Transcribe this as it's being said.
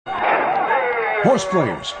Horse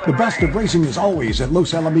players, the best of racing is always at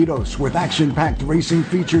Los Alamitos, with action-packed racing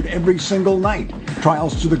featured every single night.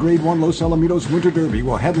 Trials to the Grade 1 Los Alamitos Winter Derby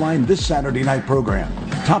will headline this Saturday night program.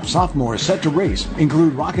 Top sophomores set to race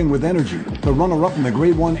include Rockin' with Energy, the runner-up in the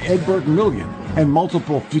Grade 1 Ed Burton Million, and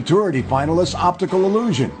multiple futurity finalists Optical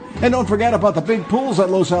Illusion. And don't forget about the big pools at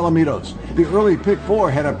Los Alamitos. The early Pick 4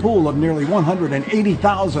 had a pool of nearly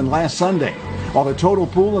 180,000 last Sunday, while the total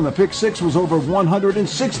pool in the Pick 6 was over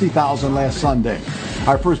 160,000 last Sunday.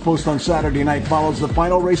 Our first post on Saturday night follows the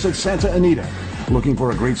final race at Santa Anita. Looking for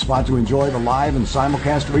a great spot to enjoy the live and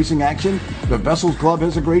simulcast racing action? The Vessels Club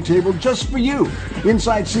has a great table just for you.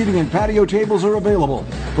 Inside seating and patio tables are available.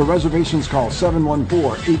 For reservations, call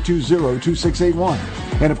 714-820-2681.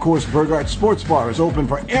 And of course, Burgart Sports Bar is open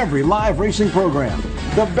for every live racing program.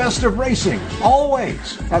 The best of racing,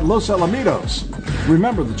 always at Los Alamitos.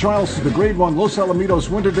 Remember, the trials to the Grade 1 Los Alamitos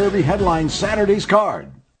Winter Derby headline Saturday's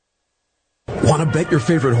card. Want to bet your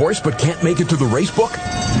favorite horse but can't make it to the race book?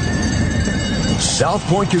 South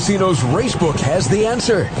Point Casino's Racebook has the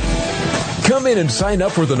answer. Come in and sign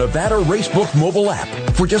up for the Nevada Racebook mobile app.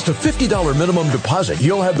 For just a $50 minimum deposit,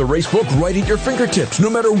 you'll have the Racebook right at your fingertips, no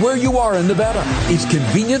matter where you are in Nevada. It's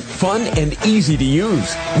convenient, fun, and easy to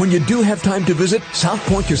use. When you do have time to visit, South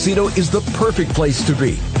Point Casino is the perfect place to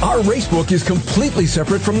be. Our Racebook is completely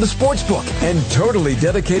separate from the Sportsbook and totally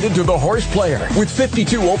dedicated to the horse player. With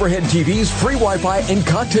 52 overhead TVs, free Wi-Fi, and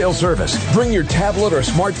cocktail service. Bring your tablet or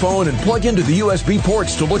smartphone and plug into the USB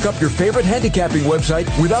ports to look up your favorite handicapping website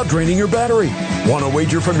without draining your battery. Want to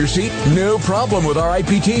wager from your seat? No problem with our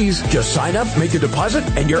IPTs. Just sign up, make a deposit,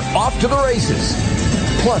 and you're off to the races.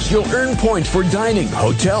 Plus, you'll earn points for dining,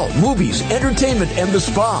 hotel, movies, entertainment, and the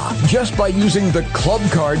spa just by using the club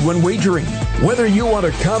card when wagering. Whether you want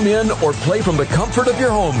to come in or play from the comfort of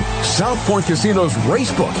your home, South Point Casino's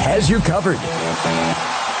Racebook has you covered.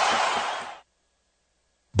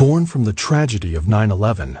 Born from the tragedy of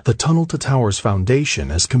 9/11, the Tunnel to Towers Foundation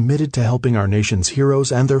is committed to helping our nation's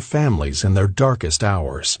heroes and their families in their darkest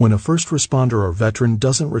hours. When a first responder or veteran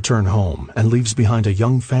doesn't return home and leaves behind a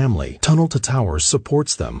young family, Tunnel to Towers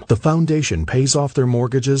supports them. The foundation pays off their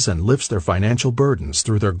mortgages and lifts their financial burdens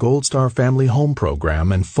through their Gold Star Family Home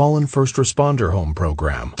Program and Fallen First Responder Home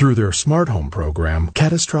Program. Through their Smart Home Program,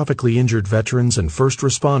 catastrophically injured veterans and first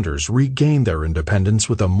responders regain their independence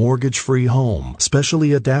with a mortgage-free home,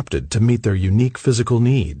 specially adapted to meet their unique physical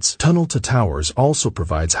needs. Tunnel to Towers also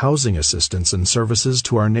provides housing assistance and services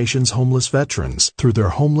to our nation's homeless veterans through their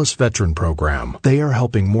Homeless Veteran Program. They are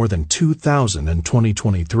helping more than 2,000 in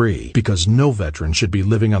 2023 because no veteran should be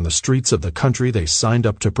living on the streets of the country they signed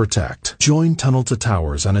up to protect. Join Tunnel to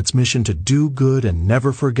Towers on its mission to do good and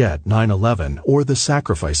never forget 9/11 or the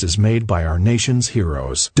sacrifices made by our nation's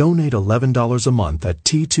heroes. Donate $11 a month at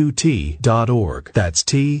T2T.org. That's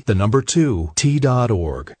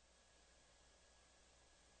T2T.org.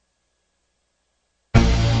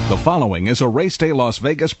 The following is a Race Day Las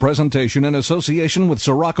Vegas presentation in association with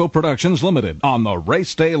Siraco Productions Limited on the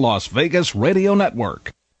Race Day Las Vegas Radio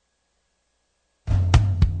Network.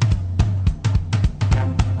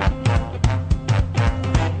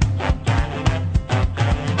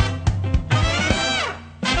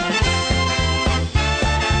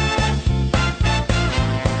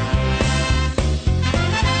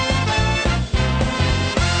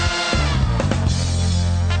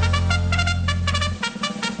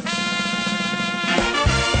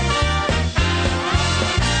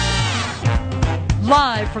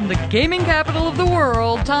 Live from the gaming capital of the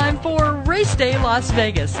world, time for Race Day Las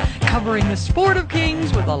Vegas, covering the sport of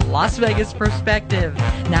kings with a Las Vegas perspective.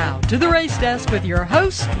 Now to the race desk with your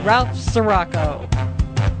host, Ralph Siraco.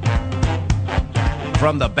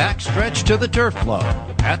 From the backstretch to the turf club,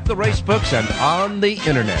 at the race books and on the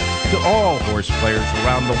internet, to all horse players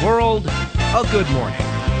around the world, a good morning.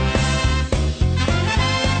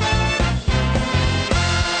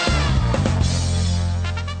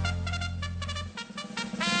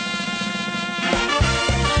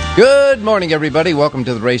 Good morning, everybody. Welcome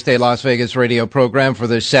to the Race Day Las Vegas radio program for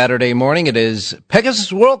this Saturday morning. It is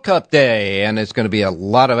Pegasus World Cup Day, and it's going to be a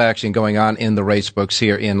lot of action going on in the race books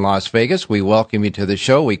here in Las Vegas. We welcome you to the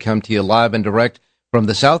show. We come to you live and direct from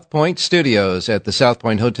the South Point Studios at the South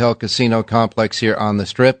Point Hotel Casino Complex here on the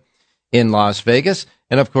Strip in Las Vegas.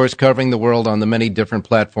 And, of course, covering the world on the many different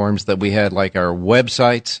platforms that we had, like our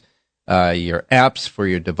websites, your apps for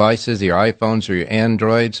your devices, your iPhones or your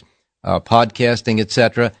Androids, podcasting,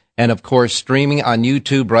 etc., and, of course, streaming on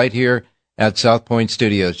YouTube right here at South Point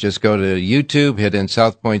Studios. Just go to YouTube, hit in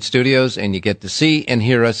South Point Studios, and you get to see and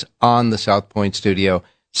hear us on the South Point Studio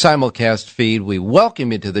simulcast feed. We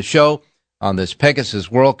welcome you to the show on this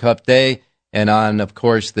Pegasus World Cup Day, and on, of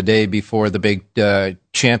course, the day before the big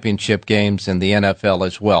championship games in the NFL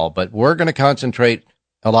as well. But we're going to concentrate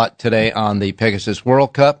a lot today on the Pegasus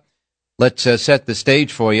World Cup. Let's set the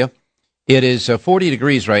stage for you. It is 40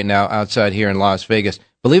 degrees right now outside here in Las Vegas.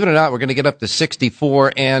 Believe it or not, we're going to get up to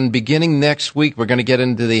 64, and beginning next week, we're going to get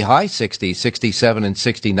into the high 60s, 67 and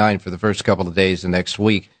 69 for the first couple of days of next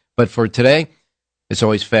week. But for today, it's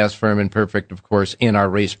always fast, firm, and perfect, of course, in our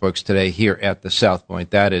race books today here at the South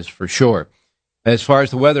Point. That is for sure. As far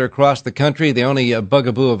as the weather across the country, the only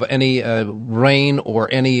bugaboo of any rain or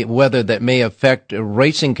any weather that may affect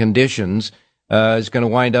racing conditions is going to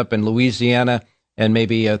wind up in Louisiana and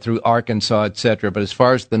maybe through Arkansas, etc. But as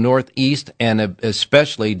far as the Northeast and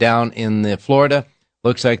especially down in the Florida,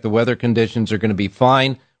 looks like the weather conditions are going to be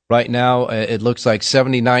fine. Right now, it looks like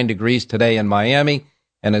 79 degrees today in Miami.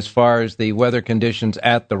 And as far as the weather conditions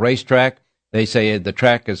at the racetrack, they say the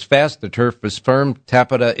track is fast, the turf is firm,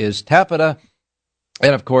 Tapeta is Tapeta.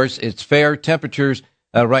 And, of course, it's fair. Temperatures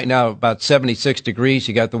right now about 76 degrees.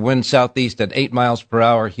 You got the wind southeast at 8 miles per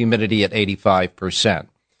hour, humidity at 85%.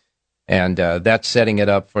 And that's setting it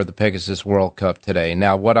up for the Pegasus World Cup today.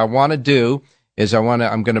 Now, what I want to do is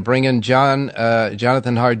I'm going to bring in Jonathan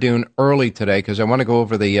Hardoon early today because I want to go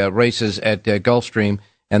over the races at Gulfstream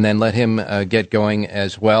and then let him get going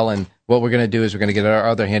as well. And what we're going to do is we're going to get our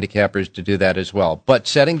other handicappers to do that as well. But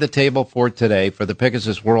setting the table for today for the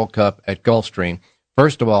Pegasus World Cup at Gulfstream,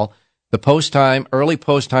 first of all, the post time, early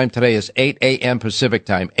post time today is 8 a.m. Pacific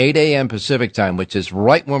time. 8 a.m. Pacific time, which is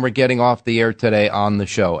right when we're getting off the air today on the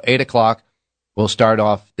show. 8 o'clock, we'll start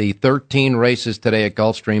off the 13 races today at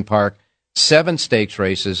Gulfstream Park, 7 stakes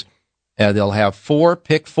races. They'll have 4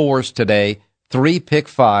 pick 4s today, 3 pick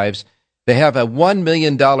 5s. They have a $1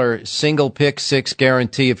 million single pick 6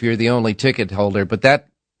 guarantee if you're the only ticket holder, but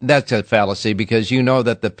that's a fallacy because you know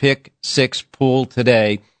that the pick 6 pool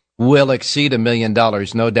today will exceed $1 million,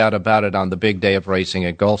 no doubt about it, on the big day of racing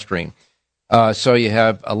at Gulfstream. So you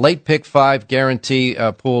have a late pick 5 guarantee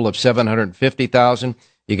pool of $750,000.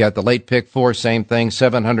 You got the late pick 4, same thing,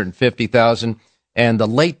 $750,000, and the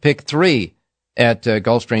late pick 3 at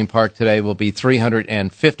Gulfstream Park today will be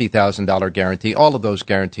 $350,000 guarantee. All of those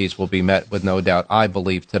guarantees will be met with no doubt, I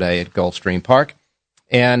believe, today at Gulfstream Park.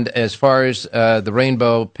 And as far as the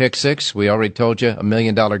Rainbow Pick 6, we already told you, $1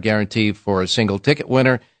 million guarantee for a single ticket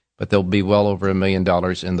winner, but there'll be well over $1 million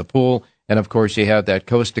in the pool. And, of course, you have that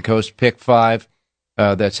coast-to-coast Pick 5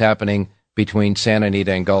 that's happening between Santa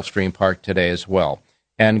Anita and Gulfstream Park today as well.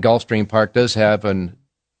 And Gulfstream Park does have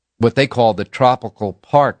what they call the Tropical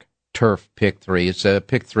Park Turf Pick 3. It's a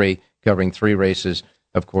Pick 3 covering 3 races,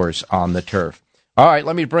 of course, on the turf. All right,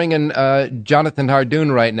 let me bring in Jonathan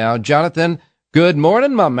Hardoon right now. Jonathan, good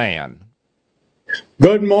morning, my man.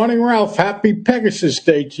 Good morning, Ralph. Happy Pegasus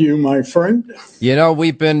Day to you, my friend. You know,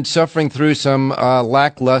 we've been suffering through some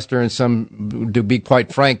lackluster and some, to be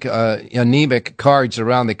quite frank, anemic cards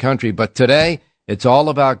around the country. But today, it's all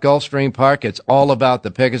about Gulfstream Park. It's all about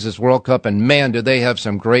the Pegasus World Cup. And, man, do they have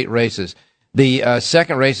some great races. The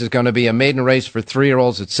second race is going to be a maiden race for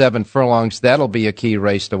 3-year-olds at 7 furlongs. That'll be a key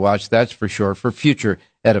race to watch, that's for sure, for future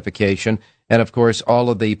edification. And, of course, all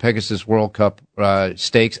of the Pegasus World Cup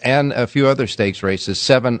stakes and a few other stakes races,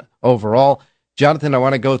 7 overall. Jonathan, I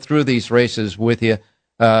want to go through these races with you,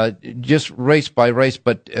 just race by race,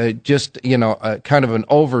 but just, kind of an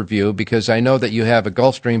overview, because I know that you have a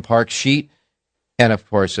Gulfstream Park sheet and, of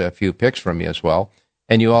course, a few picks from you as well.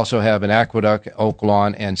 And you also have an Aqueduct,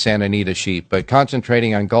 Oaklawn, and Santa Anita sheet. But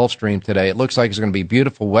concentrating on Gulfstream today, it looks like it's going to be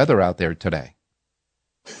beautiful weather out there today.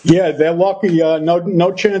 Yeah, they're lucky.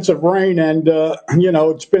 No chance of rain. And,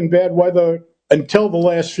 it's been bad weather until the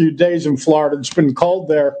last few days in Florida. It's been cold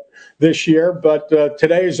there this year. But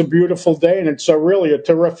today is a beautiful day, and it's really a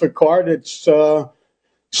terrific card. It's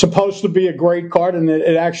supposed to be a great card, and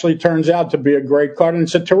it actually turns out to be a great card. And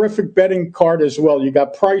it's a terrific betting card as well. You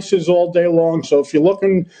got prices all day long. So if you're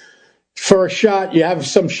looking for a shot, you have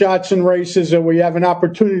some shots in races where you have an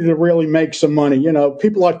opportunity to really make some money.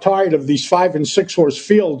 People are tired of these 5 and 6 horse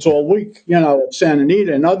fields all week, at Santa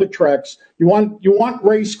Anita and other tracks. You want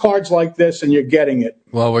race cards like this, and you're getting it.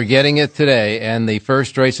 Well, we're getting it today. And the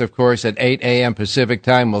first race, of course, at 8 a.m. Pacific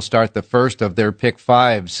time will start the first of their pick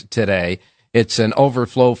 5s today. It's an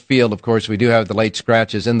overflow field. Of course, we do have the late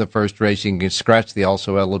scratches in the first race. You can scratch the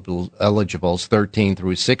also eligibles 13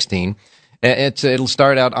 through 16. It'll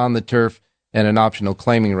start out on the turf and an optional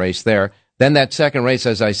claiming race there. Then that second race,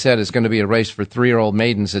 as I said, is going to be a race for 3-year-old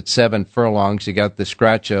maidens at 7 furlongs. You got the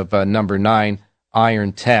scratch of number 9,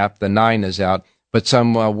 Iron Tap. The 9 is out, but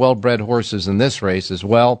some well-bred horses in this race as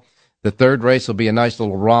well. The third race will be a nice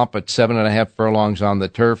little romp at 7.5 furlongs on the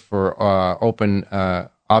turf for open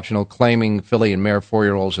optional claiming filly and mare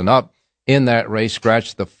 4-year-olds and up in that race.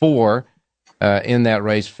 Scratch the 4 in that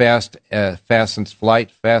race. Fastest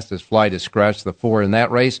Flight is scratched the 4 in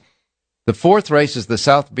that race. The 4th race is the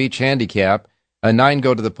South Beach Handicap. 9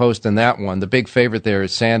 go to the post in that one. The big favorite there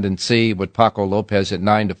is Sand and Sea with Paco Lopez at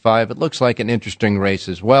 9-5. It looks like an interesting race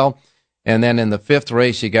as well. And then in the 5th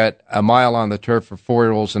race, you got a mile on the turf for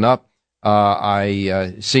 4-year-olds and up.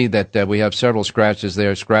 I see that we have several scratches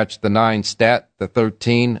there. Scratch the 9 Stat, the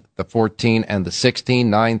 13, the 14, and the 16.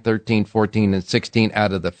 9, 13, 14, and 16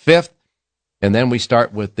 out of the 5th. And then we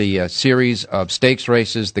start with the series of stakes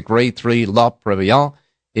races. The Grade 3 La Prevision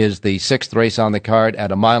is the 6th race on the card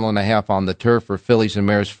at 1.5 miles on the turf for fillies and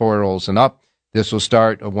mares 4-year-olds and up. This will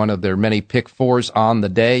start one of their many pick 4s on the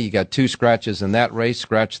day. You got 2 scratches in that race.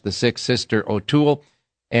 Scratch the 6 Sister O'Toole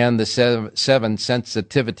and the 7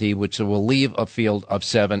 Sensitivity, which will leave a field of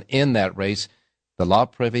 7 in that race. The La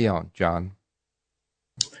Prevision, John.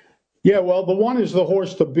 Yeah, well, the one is the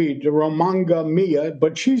horse to beat, the Romanga Mia,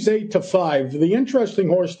 but she's 8-5. The interesting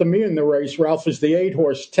horse to me in the race, Ralph, is the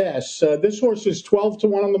 8-horse Tess. This horse is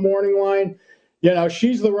 12-1 on the morning line. You know,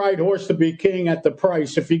 she's the right horse to be king at the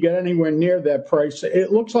price if you get anywhere near that price.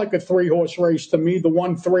 It looks like a 3-horse race to me, the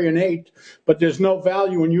 1, 3, and 8, but there's no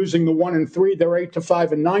value in using the 1 and 3. They're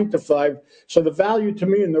 8-5 and 9-5. So the value to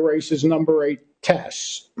me in the race is number 8,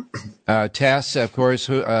 Tess. Tess, of course,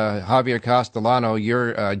 Javier Castellano,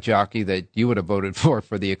 your jockey that you would have voted for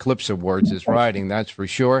the Eclipse Awards, is riding, that's for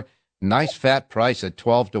sure. Nice fat price at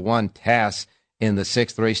 12-1, Tess in the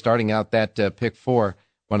 6th race, starting out that pick 4.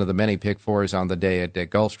 One of the many pick 4s on the day at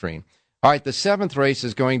Gulfstream. All right, the 7th race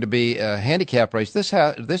is going to be a handicap race.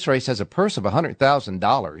 This race has a purse of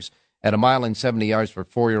 $100,000 at 1 mile and 70 yards for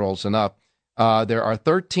 4-year-olds and up. There are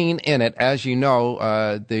 13 in it. As you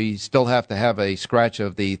know, they still have to have a scratch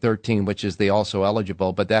of the 13, which is the also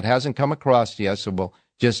eligible, but that hasn't come across yet, so we'll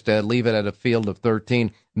just leave it at a field of 13.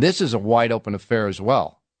 This is a wide-open affair as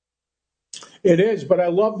well. It is, but I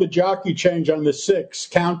love the jockey change on the 6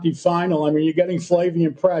 county final. I mean, you're getting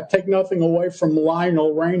Flavian Pratt. Take nothing away from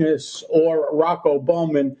Lionel Reynes or Rocco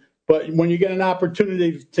Bowman, but when you get an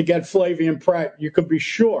opportunity to get Flavian Pratt, you could be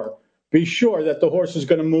sure that the horse is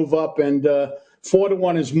going to move up, and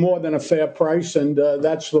 4-1 is more than a fair price, and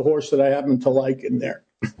that's the horse that I happen to like in there.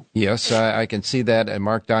 Yes, I can see that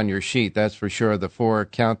marked on your sheet. That's for sure, the 4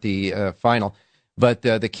 county final. But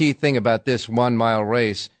the key thing about this 1 mile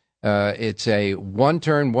race, it's a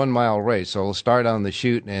 1-turn, 1 mile race. So they'll start on the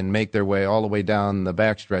chute and make their way all the way down the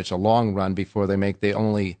backstretch, a long run before they make the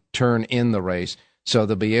only turn in the race. So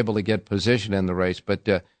they'll be able to get position in the race. But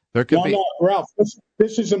there could be. No, Ralph,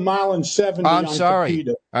 this is 1 mile and 70 I'm on sorry.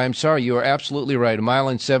 Tapeta. I'm sorry. You are absolutely right. 1 mile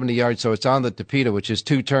and 70 yards. So it's on the Tapeta, which is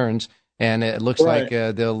 2 turns. And it looks like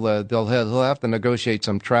they'll have to negotiate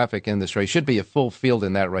some traffic in this race. Should be a full field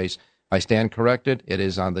in that race. I stand corrected. It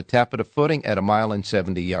is on the Tapeta footing at 1 mile and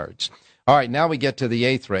 70 yards. All right, now we get to the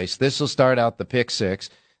 8th race. This will start out the pick 6.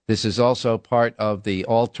 This is also part of the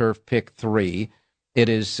all-turf pick 3. It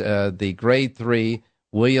is the Grade 3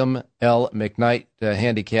 William L. McKnight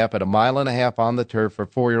handicap at 1.5 miles on the turf for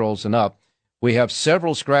 4-year-olds and up. We have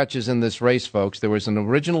several scratches in this race, folks. There was an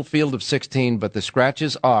original field of 16, but the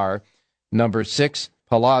scratches are number 6,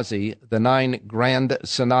 Palazzi, the 9, Grand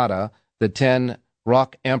Sonata, the 10,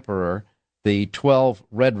 Rock Emperor, the 12,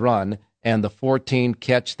 Red Run, and the 14,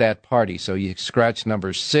 Catch That Party. So you scratch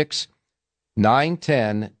numbers 6, 9,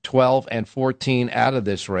 10, 12, and 14 out of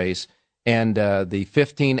this race, and the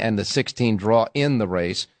 15 and the 16 draw in the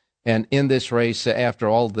race. And in this race, after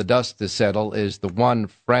all the dust is settled, is the 1,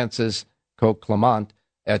 Francis Coq-Clement,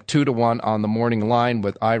 at 2-1 on the morning line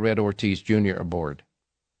with Ired Ortiz Jr. aboard.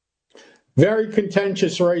 Very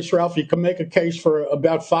contentious race, Ralph. You can make a case for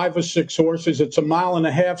about 5 or 6 horses. It's 1.5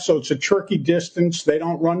 miles, so it's a tricky distance. They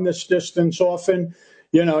don't run this distance often,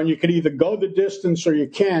 and you could either go the distance or you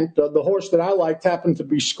can't. The horse that I liked happened to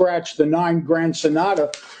be scratched, the 9, Grand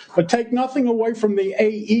Sonata. But take nothing away from the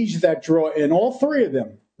AEs that draw in, all 3 of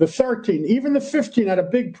them. The 13, even the 15 at a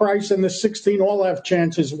big price, and the 16 all have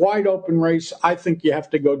chances. Wide open race. I think you have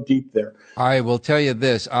to go deep there. I will tell you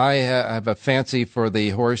this. I have a fancy for the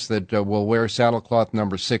horse that will wear saddlecloth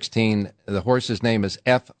number 16. The horse's name is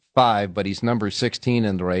F5, but he's number 16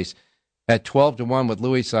 in the race. At 12-1 with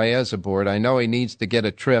Luis Saez aboard. I know he needs to get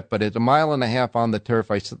a trip, but at 1.5 miles on the turf,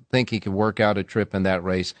 I think he can work out a trip in that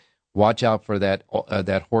race. Watch out for that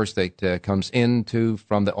horse that comes into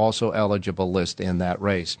from the also eligible list in that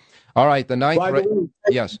race. All right, the 9th race.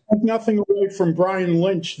 Yes. Nothing away from Brian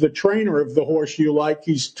Lynch, the trainer of the horse you like.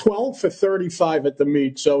 He's 12 for 35 at the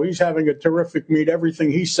meet, so he's having a terrific meet. Everything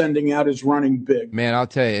he's sending out is running big. Man, I'll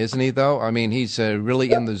tell you, isn't he, though? I mean, he's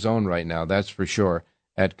really in the zone right now, that's for sure.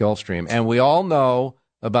 at Gulfstream. And we all know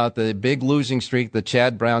about the big losing streak that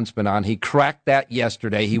Chad Brown's been on. He cracked that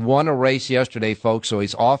yesterday. He won a race yesterday, folks, so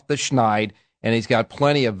he's off the schneid, and he's got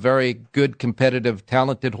plenty of very good, competitive,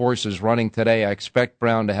 talented horses running today. I expect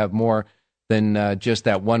Brown to have more than just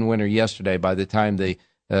that one winner yesterday by the time the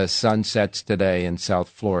sun sets today in South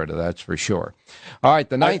Florida, that's for sure. All right,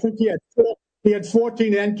 the ninth. I think he had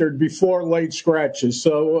 14 entered before late scratches,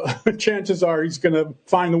 so chances are he's going to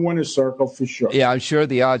find the winner's circle for sure. Yeah, I'm sure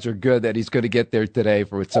the odds are good that he's going to get there today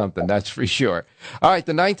with something, that's for sure. All right,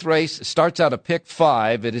 the ninth race starts out of pick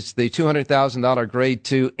 5. It is the $200,000 Grade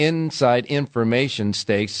 2 Inside Information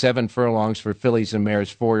Stakes, 7 furlongs for fillies and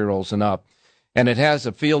mares, 4-year-olds and up. And it has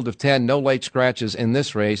a field of 10, no late scratches in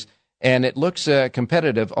this race. And it looks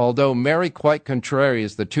competitive, although Mary Quite Contrary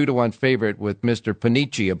is the 2-1 favorite with Mr.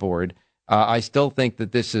 Panici aboard. I still think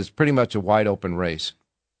that this is pretty much a wide-open race.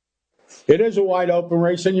 It is a wide-open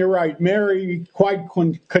race, and you're right. Mary Quite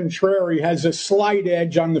Contrary has a slight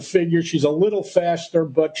edge on the figure. She's a little faster,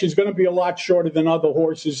 but she's going to be a lot shorter than other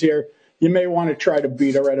horses here. You may want to try to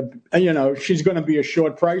beat her she's going to be a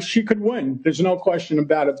short price. She could win. There's no question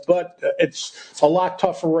about it, but it's a lot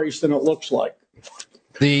tougher race than it looks like.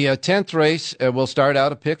 The 10th race will start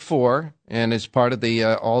out at pick 4, and it's part of the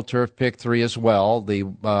all-turf pick 3 as well.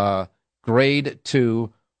 The Grade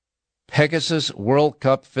 2 Pegasus World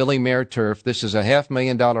Cup Filly Mare Turf. This is a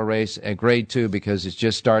 $500,000 race at Grade 2 because it's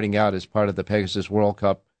just starting out as part of the Pegasus World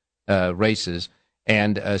Cup races.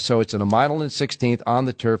 And so it's in a mile and 16th on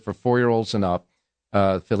the turf for 4-year-olds and up,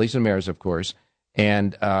 fillies and mares, of course.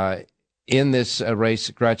 And in this race,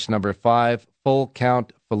 scratch number 5, Full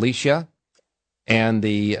Count Felicia, and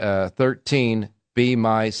the 13, Be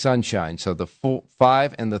My Sunshine. So the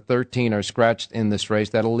 5 and the 13 are scratched in this race.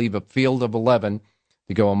 That'll leave a field of 11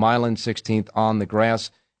 to go a mile and 16th on the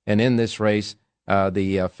grass. And in this race,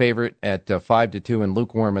 the favorite at 5-2 and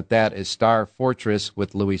lukewarm at that is Star Fortress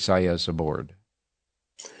with Luis Saez aboard.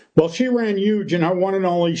 Well, she ran huge in her one and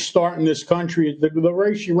only start in this country. The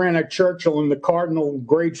race she ran at Churchill in the Cardinal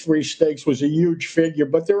Grade 3 Stakes was a huge figure.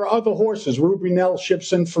 But there are other horses. Ruby Nell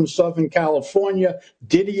ships in from Southern California.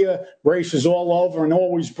 Didia races all over and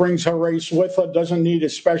always brings her race with her, doesn't need a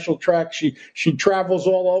special track. She travels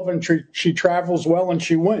all over, and she travels well, and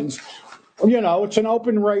she wins. It's an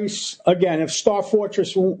open race. Again, if Star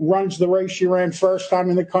Fortress runs the race she ran first time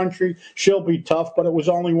in the country, she'll be tough. But it was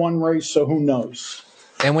only one race, so who knows?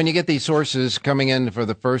 And when you get these horses coming in for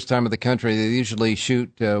the first time of the country, they usually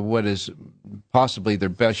shoot what is possibly their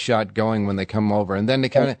best shot going when they come over. And then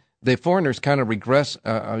the foreigners kind of regress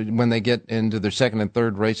when they get into their second and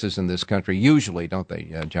third races in this country, usually, don't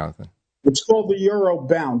they, Jonathan? It's called the Euro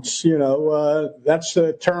bounce. That's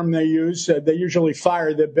the term they use. They usually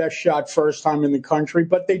fire their best shot first time in the country,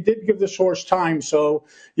 but they did give this horse time. So,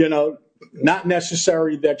 not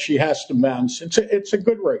necessary that she has to bounce. It's a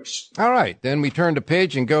good race. All right. Then we turn the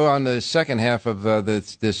page and go on the second half of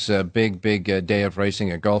this big day of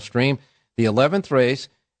racing at Gulfstream. The 11th race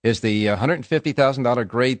is the $150,000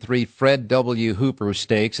 Grade 3 Fred W. Hooper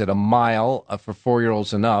Stakes at a mile for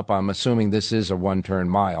 4-year-olds and up. I'm assuming this is a one-turn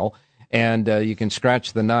mile. And you can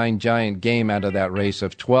scratch the 9 giant game out of that race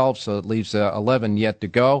of 12, so it leaves 11 yet to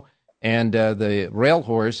go. And the rail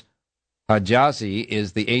horse, Hajazi,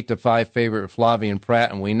 is the 8-5 favorite Flavian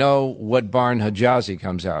Pratt, and we know what barn Hajazi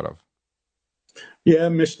comes out of. Yeah,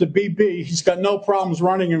 Mr. BB. He's got no problems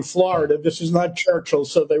running in Florida. This is not Churchill,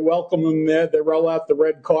 so they welcome him there. They roll out the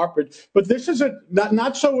red carpet. But this is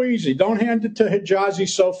not so easy. Don't hand it to Hajazi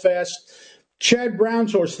so fast. Chad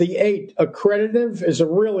Brown's horse, the 8, Accreditive, is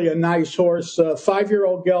really a nice horse.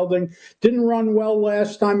 5-year-old gelding. Didn't run well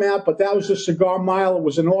last time out, but that was a cigar mile. It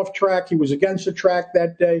was an off track. He was against the track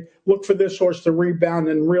that day. Look for this horse to rebound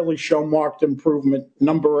and really show marked improvement.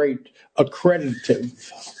 Number 8, Accreditive.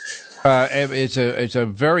 It's a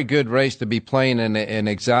very good race to be playing in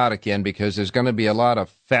exotic in, because there's going to be a lot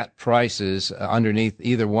of fat prices underneath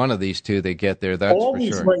either one of these two that get there. That's for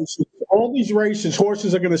sure. All these races,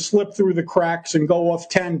 horses are going to slip through the cracks and go off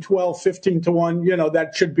 10, 12, 15 to 1.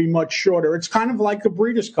 That should be much shorter. It's kind of like a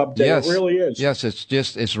Breeders' Cup Day. Yes. It really is. Yes,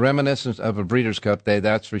 it's reminiscent of a Breeders' Cup Day,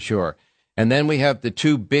 that's for sure. And then we have the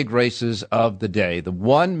 2 big races of the day. The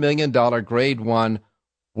 $1 million Grade 1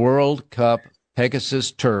 World Cup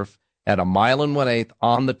Pegasus Turf at a mile and 1/8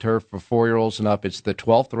 on the turf for 4-year-olds and up. It's the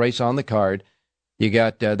 12th race on the card. You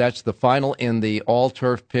got that's the final in the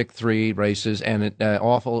all-turf pick 3 races, and it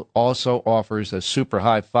also offers a super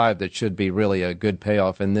high 5 that should be really a good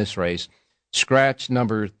payoff in this race. Scratch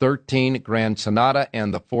number 13, Grand Sonata,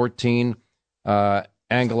 and the 14,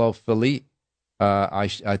 Angelo Felipe.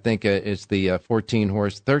 I think it's the 14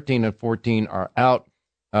 horse. 13 and 14 are out.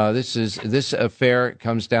 This affair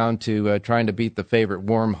comes down to trying to beat the favorite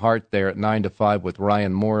Warm Heart there at 9-5 with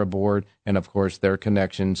Ryan Moore aboard, and of course their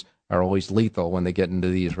connections are always lethal when they get into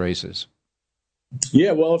these races.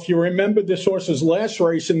 Yeah, well, if you remember this horse's last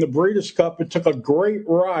race in the Breeders' Cup, it took a great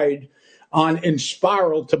ride on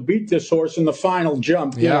Inspiral to beat this horse in the final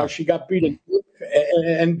jump. You know, she got beaten.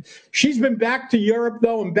 And she's been back to Europe,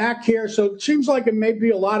 though, and back here. So it seems like it may be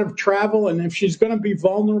a lot of travel. And if she's going to be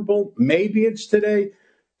vulnerable, maybe it's today.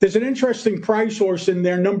 There's an interesting price horse in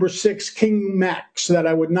there, number 6, King Max, that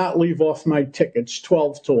I would not leave off my tickets,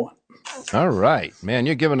 12-1. All right. Man,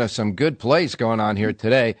 you're giving us some good plays going on here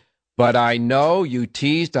today. But I know you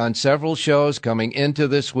teased on several shows coming into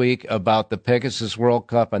this week about the Pegasus World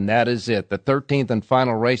Cup, and that is it. The 13th and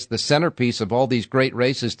final race, the centerpiece of all these great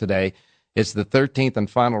races today. It's the 13th and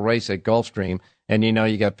final race at Gulfstream. And, you know,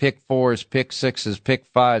 you got pick 4s, pick 6s,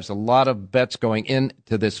 pick 5s, a lot of bets going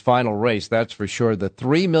into this final race, that's for sure. The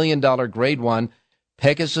 $3 million Grade 1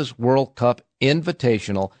 Pegasus World Cup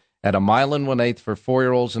Invitational at 1 1/8 for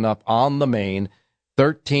 4-year-olds and up on the main.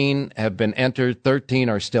 13 have been entered, 13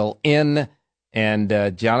 are still in.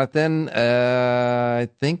 And, Jonathan, I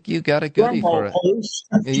think you got a goodie for us.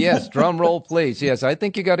 Yes, drum roll, please. Yes, I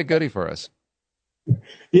think you got a goodie for us.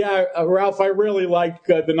 Yeah, Ralph, I really like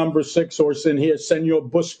the number 6 horse in here, Senor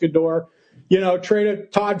Buscador. You know, trainer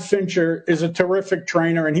Todd Fincher is a terrific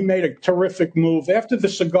trainer, and he made a terrific move. After the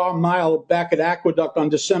Cigar Mile back at Aqueduct on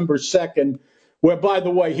December 2nd, where, by the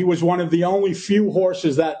way, he was one of the only few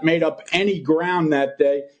horses that made up any ground that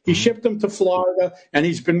day, he shipped him to Florida, and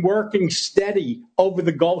he's been working steady over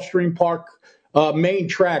the Gulfstream Park main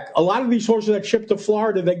track. A lot of these horses that ship to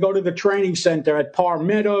Florida, they go to the training center at Par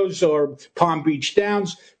Meadows or Palm Beach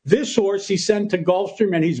Downs. This horse he sent to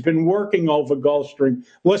Gulfstream, and he's been working over Gulfstream.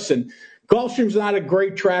 Listen, Gulfstream's not a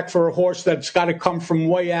great track for a horse that's got to come from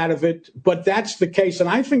way out of it, but that's the case. And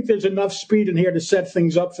I think there's enough speed in here to set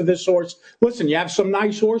things up for this horse. Listen, you have some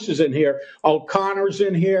nice horses in here. O'Connor's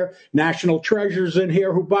in here. National Treasure's in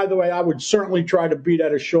here, who, by the way, I would certainly try to beat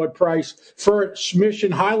at a short price. For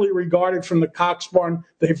Mission, highly regarded from the Cox Barn.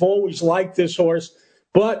 They've always liked this horse.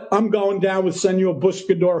 But I'm going down with Senor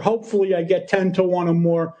Buscador. Hopefully I get 10-1 or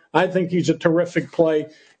more. I think he's a terrific play.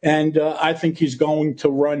 And I think he's going to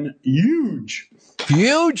run huge.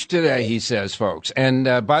 Huge today, he says, folks.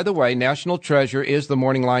 And by the way, National Treasure is the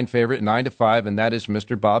morning line favorite, 9-5, and that is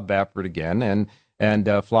Mr. Bob Baffert again. And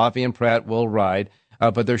Flavian Pratt will ride.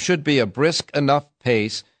 But there should be a brisk enough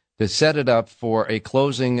pace to set it up for a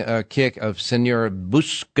closing kick of Senor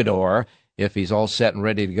Buscador if he's all set and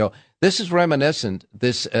ready to go. This is reminiscent,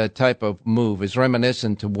 this type of move is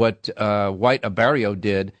reminiscent to what White Abarrio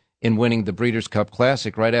did in winning the Breeders' Cup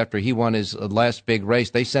Classic right after he won his last big race.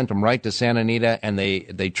 They sent him right to Santa Anita, and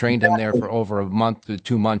they trained him there for over a month to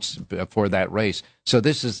 2 months for that race. So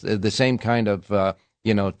this is the same kind of,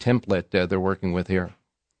 template they're working with here.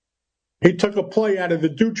 He took a play out of the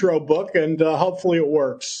Dutro book, and hopefully it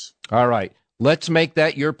works. All right. Let's make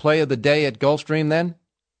that your play of the day at Gulfstream then?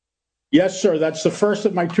 Yes, sir. That's the first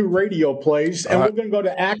of my 2 radio plays. And we're going to go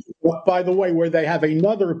to Aqueduct, by the way, where they have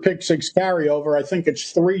another pick 6 carryover. I think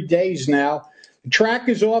it's 3 days now. The track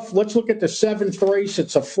is off. Let's look at the 7th race.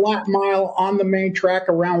 It's a flat mile on the main track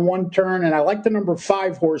around 1 turn. And I like the number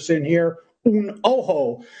 5 horse in here, Un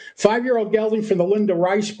Ojo. 5-year-old gelding for the Lindo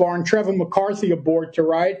Rice Barn. Trevor McCarthy aboard to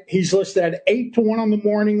ride. He's listed at 8-1 on the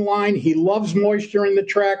morning line. He loves moisture in the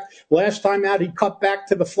track. Last time out, he cut back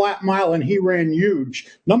to the flat mile, and he ran huge.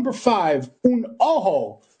 Number 5, Un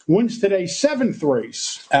Ojo, wins today's 7th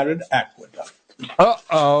race out at Aqueduct.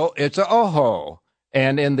 Uh-oh, it's a Ojo.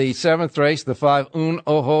 And in the 7th race, the 5, Un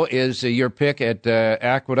Ojo, is your pick at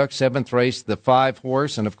Aqueduct. 7th race, the 5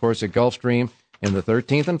 horse, and, of course, at Gulfstream. In the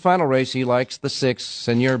 13th and final race, he likes the 6,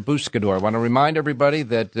 Senor Buscador. I want to remind everybody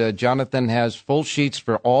that Jonathan has full sheets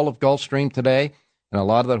for all of Gulfstream today, and a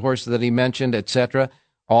lot of the horses that he mentioned, etc.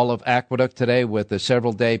 All of Aqueduct today with the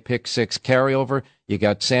several-day pick 6 carryover. You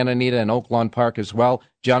got Santa Anita and Oaklawn Park as well.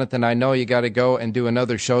 Jonathan, I know you got to go and do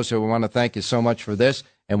another show, so we want to thank you so much for this,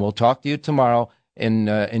 and we'll talk to you tomorrow in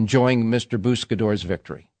enjoying Mr. Buscador's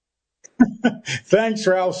victory. Thanks,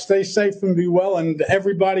 Ralph. Stay safe and be well, and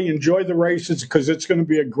everybody enjoy the races because it's going to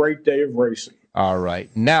be a great day of racing. All right.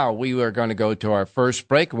 Now we are going to go to our first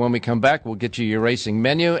break. When we come back, we'll get you your racing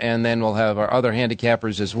menu, and then we'll have our other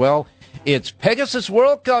handicappers as well. It's Pegasus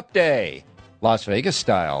World Cup Day, Las Vegas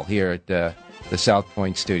style, here at the South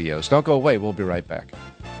Point Studios. Don't go away. We'll be right back.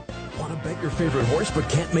 Want to bet your favorite horse but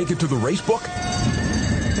can't make it to the race book?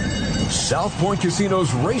 South Point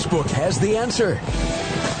Casino's Racebook has the answer.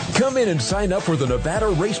 Come in and sign up for the Nevada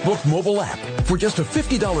Racebook mobile app. For just a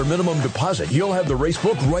 $50 minimum deposit, you'll have the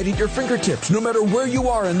racebook right at your fingertips, no matter where you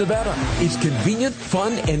are in Nevada. It's convenient,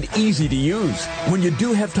 fun, and easy to use. When you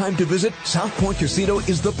do have time to visit, South Point Casino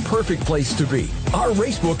is the perfect place to be. Our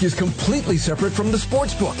racebook is completely separate from the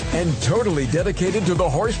sportsbook and totally dedicated to the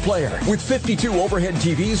horse player. With 52 overhead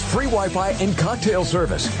TVs, free Wi-Fi, and cocktail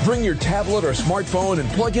service. Bring your tablet or smartphone and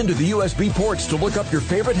plug into the USB ports to look up your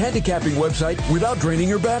favorite handicapping website without draining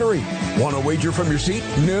your battery. Want to wager from your seat?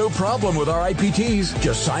 No problem with our IPTs.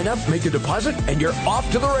 Just sign up, make a deposit, and you're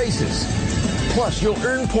off to the races. Plus, you'll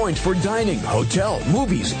earn points for dining, hotel,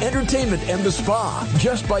 movies, entertainment, and the spa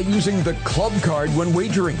just by using the club card when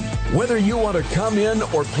wagering. Whether you want to come in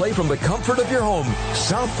or play from the comfort of your home,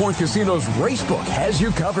 South Point Casino's Racebook has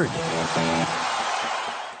you covered.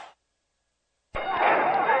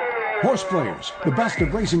 Horse players, the best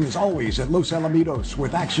of racing is always at Los Alamitos,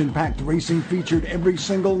 with action-packed racing featured every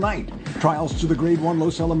single night. Trials to the Grade 1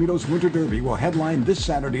 Los Alamitos Winter Derby will headline this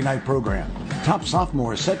Saturday night program. Top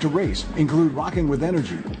sophomores set to race include Rocking with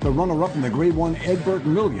Energy, the runner-up in the Grade 1 Ed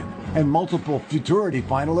Burton Million, and multiple futurity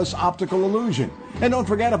finalists Optical Illusion. And don't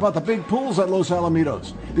forget about the big pools at Los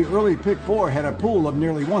Alamitos. The early Pick 4 had a pool of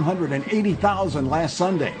nearly 180,000 last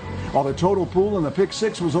Sunday, while the total pool in the Pick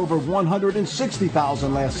 6 was over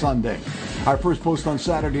 160,000 last Sunday. Our first post on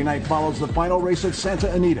Saturday night follows the final race at Santa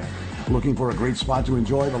Anita. Looking for a great spot to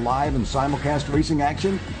enjoy the live and simulcast racing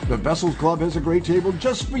action? The Vessels Club has a great table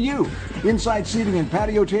just for you. Inside seating and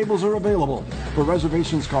patio tables are available. For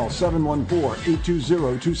reservations, call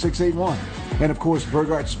 714-820-2681. And of course,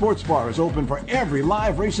 Burgart Sports Bar is open for every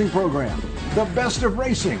live racing program. The best of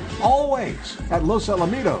racing, always at Los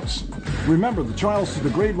Alamitos. Remember, the trials to the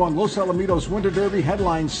Grade 1 Los Alamitos Winter Derby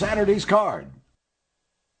headline Saturday's card.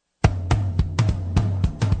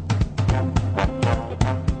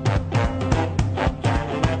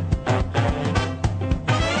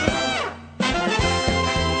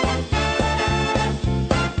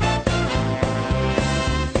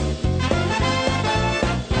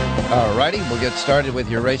 All righty, we'll get started with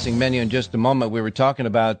your racing menu in just a moment. We were talking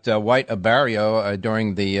about White Abarrio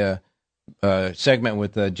during the segment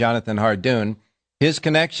with Jonathan Hardoon. His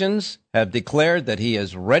connections have declared that he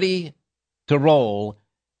is ready to roll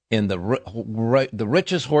in the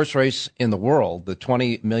richest horse race in the world, the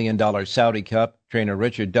 $20 million Saudi Cup. Trainer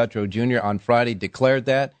Richard Dutrow Jr. on Friday declared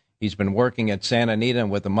that. He's been working at Santa Anita,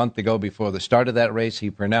 and with a month to go before the start of that race, he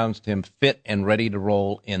pronounced him fit and ready to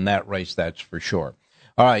roll in that race, that's for sure.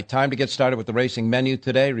 All right, time to get started with the racing menu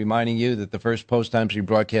today, reminding you that the first post times we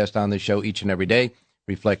broadcast on this show each and every day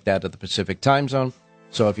reflect that of the Pacific time zone.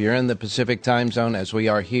 So if you're in the Pacific time zone, as we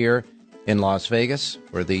are here in Las Vegas,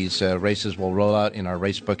 where these races will roll out in our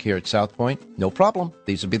race book here at South Point, no problem.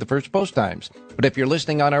 These will be the first post times. But if you're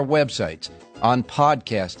listening on our websites, on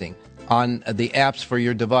podcasting, on the apps for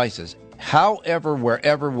your devices, however,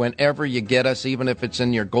 wherever, whenever you get us, even if it's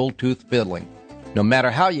in your gold tooth fiddling, no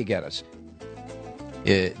matter how you get us,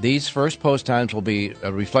 these first post times will be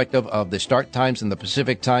reflective of the start times in the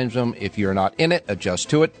Pacific time zone. If you're not in it, adjust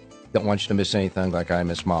to it. Don't want you to miss anything like I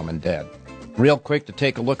miss Mom and Dad. Real quick to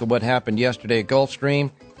take a look at what happened yesterday at Gulfstream.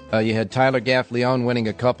 You had Tyler Gaffleone winning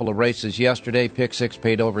a couple of races yesterday. Pick 6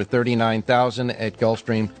 paid over $39,000 at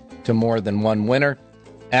Gulfstream to more than one winner.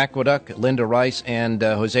 Aqueduct, Linda Rice, and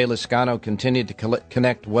Jose Lascano continued to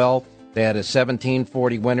connect well. They had a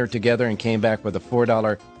 17-40 winner together and came back with a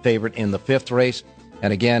 $4 favorite in the fifth race.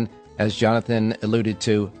 And again, as Jonathan alluded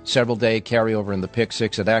to, several-day carryover in the Pick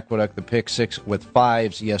 6 at Aqueduct. The Pick 6 with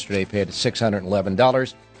fives yesterday paid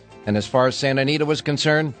 $611. And as far as Santa Anita was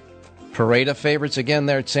concerned, parade of favorites again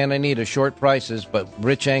there at Santa Anita, short prices, but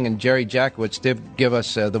Rich Eng and Jerry Jackowitz did give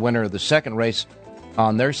us the winner of the second race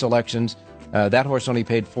on their selections. That horse only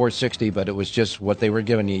paid $460, but it was just what they were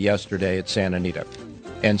giving you yesterday at Santa Anita.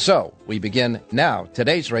 And so we begin now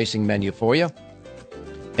today's racing menu for you,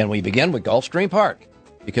 and we begin with Gulfstream Park,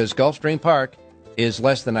 because Gulfstream Park is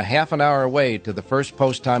less than a half an hour away to the first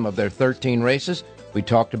post time of their 13 races. We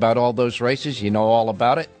talked about all those races. You know all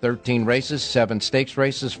about it. 13 races, 7 stakes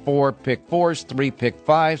races, 4 pick 4s, 3 pick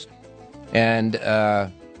 5s. And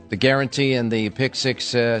the guarantee in the pick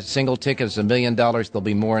 6 single ticket is $1 million. There'll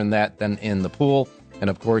be more in that than in the pool. And,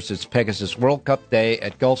 of course, it's Pegasus World Cup Day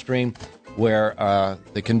at Gulfstream, where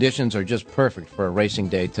the conditions are just perfect for a racing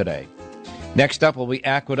day today. Next up will be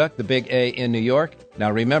Aqueduct, the Big A in New York.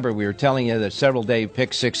 Now, remember, we were telling you that several-day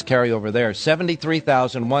Pick 6 carryover there.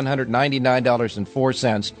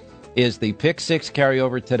 $73,199.04 is the Pick 6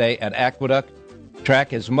 carryover today at Aqueduct.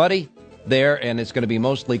 Track is muddy there, and it's going to be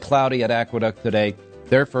mostly cloudy at Aqueduct today.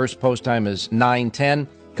 Their first post time is 9:10.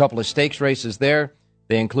 Couple of stakes races there.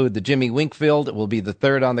 They include the Jimmy Winkfield. It will be the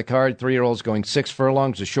third on the card. 3-year-olds going 6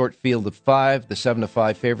 furlongs, a short field of 5. The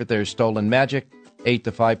 7-5 favorite there is Stolen Magic.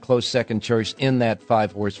 8-5 close second choice in that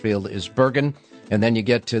 5-horse field is Bergen. And then you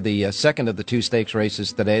get to the second of the 2 stakes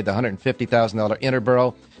races today, the $150,000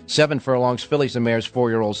 Interborough. 7 furlongs, fillies and mares,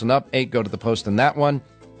 4-year-olds and up. 8 go to the post in that one.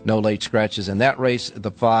 No late scratches in that race.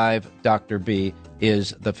 The 5, Dr. B,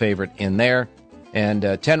 is the favorite in there.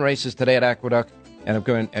 And 10 races today at Aqueduct. And I'm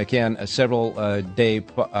going, again, a several-day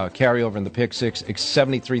carryover in the pick 6,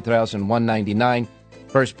 $73,199.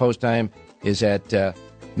 First post time is at 9:10.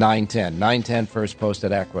 9:10 first post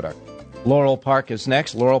at Aqueduct. Laurel Park is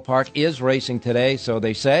next. Laurel Park is racing today, so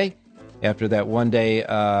they say, after that one-day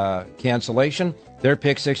cancellation. Their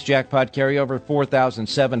pick 6 jackpot carryover,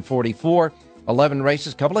 $4,744. 11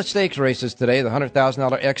 races, couple of stakes races today. The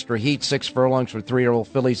 $100,000 extra heat, 6 furlongs for 3-year-old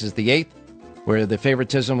fillies is the 8th, where the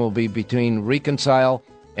favoritism will be between Reconcile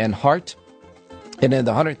and Hart. And then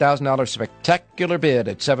the $100,000 spectacular bid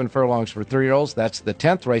at 7 furlongs for 3-year-olds. That's the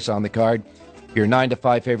 10th race on the card. Your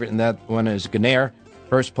 9-5 favorite in that one is Ganair.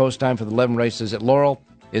 First post time for the 11 races at Laurel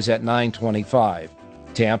is at 9:25.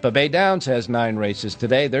 Tampa Bay Downs has 9 races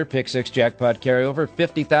today. Their pick 6 jackpot carryover,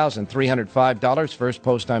 $50,305. First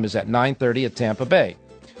post time is at 9:30 at Tampa Bay.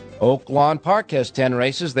 Oaklawn Park has 10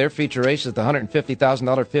 races. Their feature race is the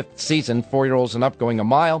 $150,000 fifth season, 4-year-olds and up going a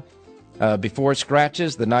mile. Before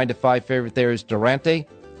scratches, the 9-5 favorite there is Durante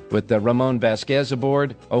with Ramon Vasquez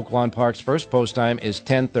aboard. Oaklawn Park's first post time is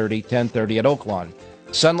 10:30 at Oaklawn.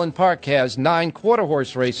 Sunland Park has 9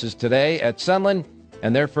 quarter-horse races today at Sunland,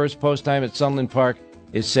 and their first post time at Sunland Park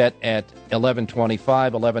is set at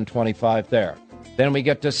 11:25 there. Then we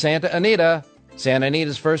get to Santa Anita. Santa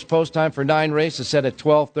Anita's first post time for 9 races set at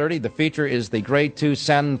 12:30. The feature is the Grade 2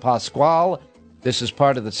 San Pasqual. This is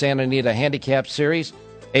part of the Santa Anita Handicap Series.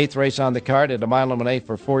 8th race on the card at a mile and 1/8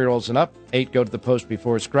 for 4-year-olds and up. 8 go to the post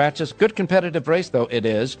before scratches. Good competitive race, though, it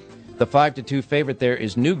is. The 5-2 favorite there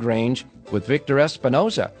is Newgrange with Victor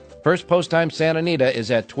Espinoza. First post time Santa Anita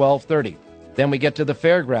is at 12:30. Then we get to the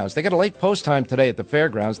fairgrounds. They got a late post time today at the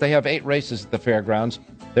fairgrounds. They have 8 races at the fairgrounds.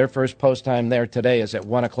 Their first post time there today is at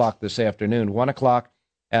 1 o'clock this afternoon. 1 o'clock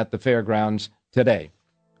at the fairgrounds today.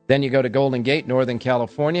 Then you go to Golden Gate, Northern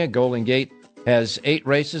California. Golden Gate has 8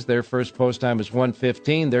 races. Their first post time is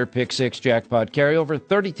 1:15. Their pick 6 jackpot carryover,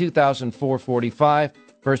 $32,445.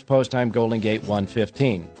 First post time Golden Gate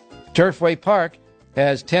 1:15. Turfway Park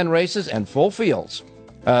has 10 races and full fields.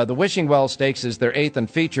 The Wishing Well Stakes is their 8th and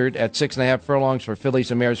featured at 6.5 furlongs for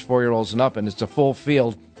fillies and mares, 4-year-olds and up, and it's a full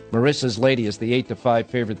field. Marissa's Lady is the 8-5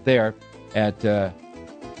 favorite there at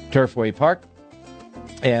Turfway Park.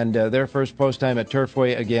 And their first post time at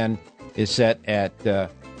Turfway, again, is set at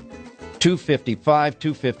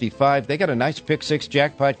 2:55. They got a nice pick 6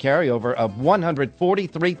 jackpot carryover of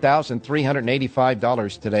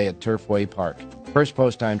 $143,385 today at Turfway Park. First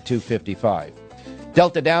post time, 2:55.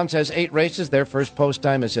 Delta Downs has 8 races. Their first post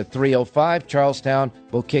time is at 3:05. Charlestown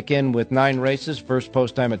will kick in with 9 races. First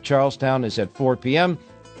post time at Charlestown is at 4 p.m.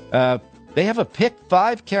 They have a pick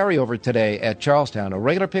 5 carryover today at Charlestown, a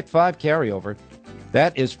regular pick 5 carryover.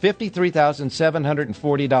 That is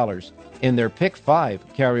 $53,740 in their pick 5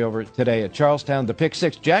 carryover today at Charlestown. The pick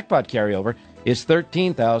 6 jackpot carryover is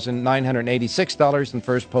 $13,986, and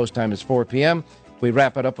first post time is 4 p.m. We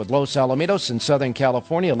wrap it up with Los Alamitos in Southern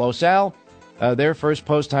California. Los Al, their first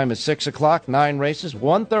post time is 6 o'clock, 9 races,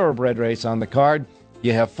 1 thoroughbred race on the card.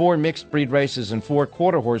 You have 4 mixed breed races and 4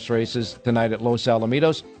 quarter horse races tonight at Los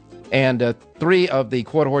Alamitos. And 3 of the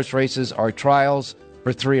quarter horse races are trials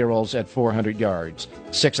for 3-year-olds at 400 yards.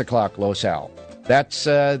 6 o'clock, Los Al. That's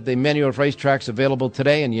the menu of racetracks available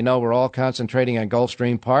today, and you know we're all concentrating on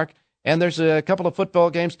Gulfstream Park. And there's a couple of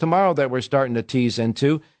football games tomorrow that we're starting to tease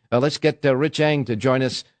into. Let's get Rich Eng to join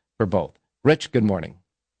us for both. Rich, good morning.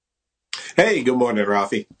 Hey, good morning,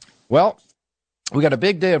 Rafi. Well, we got a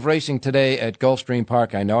big day of racing today at Gulfstream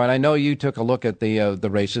Park, I know, and I know you took a look at the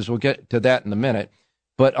races. We'll get to that in a minute.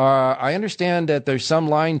 But I understand that there's some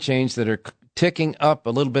line change that are ticking up a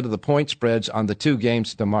little bit of the point spreads on the 2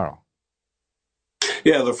 games tomorrow.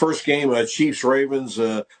 Yeah, the first game, Chiefs-Ravens,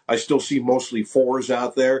 I still see mostly 4s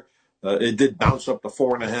out there. It did bounce up to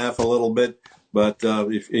 4.5 a little bit, but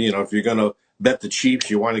if you're going to bet the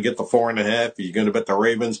Chiefs, you want to get the 4.5. If you're going to bet the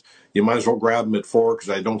Ravens, you might as well grab them at 4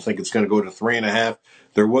 because I don't think it's going to go to 3.5.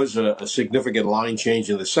 There was a significant line change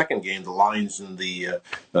in the second game, the Lions and the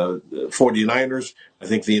 49ers. I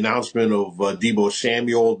think the announcement of Deebo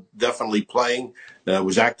Samuel definitely playing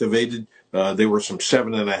was activated. There were some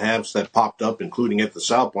 7.5s that popped up, including at the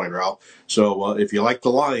South Point route. So if you like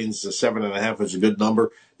the Lions, the 7.5 is a good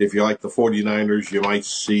number. If you like the 49ers, you might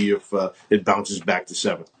see if it bounces back to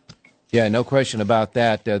 7. Yeah, no question about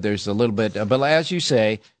that. There's a little bit, but as you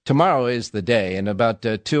say, tomorrow is the day, and about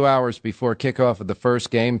 2 hours before kickoff of the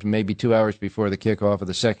first game, maybe 2 hours before the kickoff of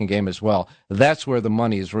the second game as well. That's where the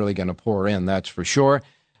money is really going to pour in, that's for sure.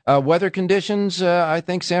 Weather conditions, I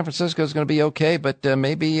think San Francisco is going to be okay, but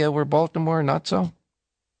maybe we're Baltimore, not so?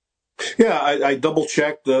 Yeah, I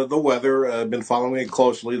double-checked the weather. I've been following it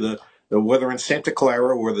closely. The weather in Santa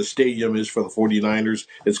Clara, where the stadium is for the 49ers,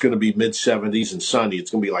 it's going to be mid-70s and sunny.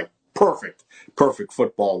 It's going to be like perfect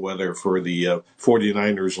football weather for the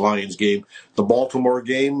 49ers-Lions game. The Baltimore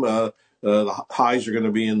game, the highs are going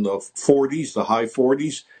to be in the 40s, the high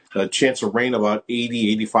 40s. Chance of rain about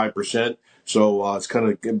 85%. So it's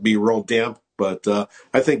going to be real damp. But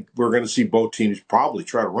I think we're going to see both teams probably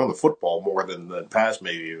try to run the football more than pass,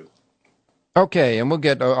 maybe. Okay, and we'll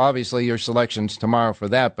get, obviously, your selections tomorrow for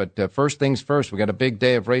that. But first things first, we got a big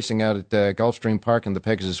day of racing out at Gulfstream Park in the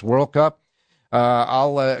Pegasus World Cup.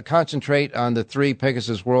 I'll concentrate on the 3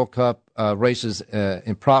 Pegasus World Cup races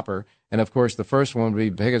in proper. And, of course, the first one would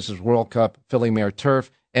be Pegasus World Cup Filly Mare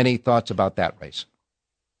Turf. Any thoughts about that race?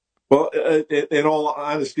 Well, in all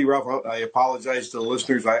honesty, Ralph, I apologize to the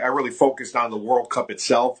listeners. I really focused on the World Cup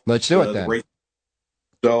itself. Let's do it then.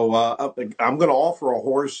 So I'm going to offer a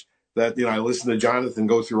horse that, I listened to Jonathan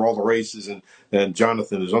go through all the races, and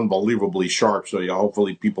Jonathan is unbelievably sharp. So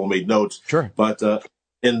hopefully people made notes. Sure. But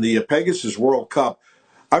in the Pegasus World Cup,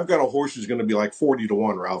 I've got a horse who's going to be like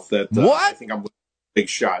 40-1, Ralph. That I think I'm a big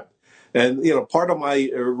shot. And part of my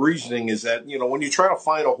reasoning is that when you try to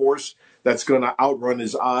find a horse that's going to outrun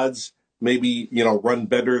his odds, maybe run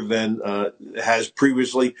better than has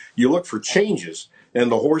previously, you look for changes. And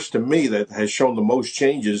the horse to me that has shown the most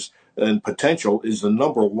changes and potential is the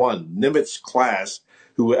number 1 Nimitz Class,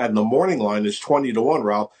 who at the morning line is 20-1,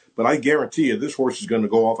 Ralph. But I guarantee you this horse is going to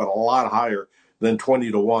go off at a lot higher than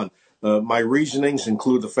 20-1. My reasonings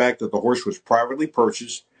include the fact that the horse was privately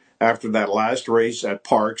purchased after that last race at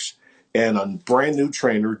Parks, and a brand new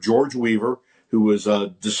trainer, George Weaver, who was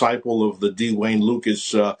a disciple of the D. Wayne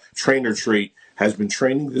Lucas trainer tree, has been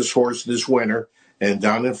training this horse this winter and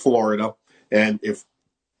down in Florida. And if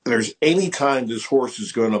there's any time this horse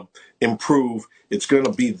is going to improve, it's going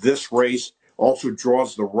to be this race. Also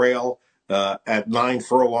draws the rail at 9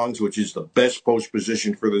 furlongs, which is the best post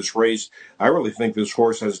position for this race. I really think this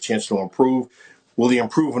horse has a chance to improve. Will he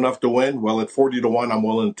improve enough to win? Well, at 40-1, I'm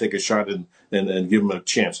willing to take a shot and give him a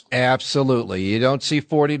chance. Absolutely. You don't see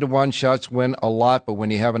 40-1 shots win a lot, but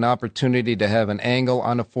when you have an opportunity to have an angle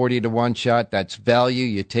on a 40-1 shot, that's value.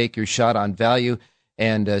 You take your shot on value,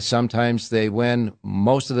 and sometimes they win.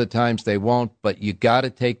 Most of the times they won't, but you got to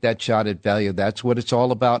take that shot at value. That's what it's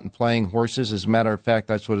all about in playing horses. As a matter of fact,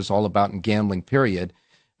 that's what it's all about in gambling, period.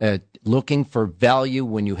 Looking for value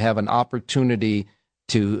when you have an opportunity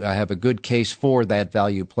to have a good case for that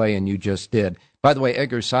value play, and you just did. By the way,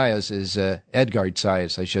 Edgard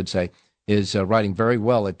Saiz, I should say, is riding very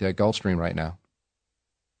well at Gulfstream right now.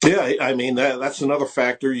 Yeah, I mean, that's another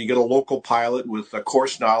factor. You get a local pilot with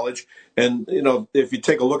course knowledge. And, if you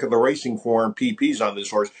take a look at the racing form PPs on this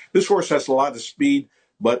horse has a lot of speed,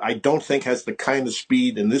 but I don't think has the kind of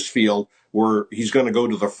speed in this field where he's going to go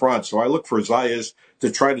to the front. So I look for Zayas to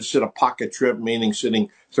try to sit a pocket trip, meaning sitting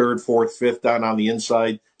 3rd, 4th, 5th down on the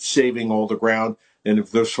inside, saving all the ground. And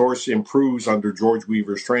if this horse improves under George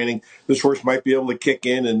Weaver's training, this horse might be able to kick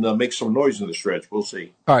in and make some noise in the stretch. We'll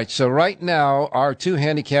see. All right, so right now, our 2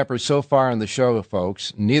 handicappers so far on the show,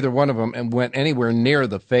 folks, neither one of them went anywhere near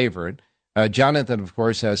the favorite. Jonathan, of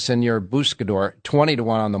course, has Senor Buscador, 20-1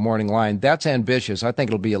 on the morning line. That's ambitious. I think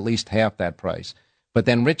it'll be at least half that price. But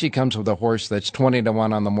then Richie comes with a horse that's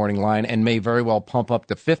 20-1 on the morning line and may very well pump up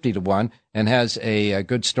to 50-1 and has a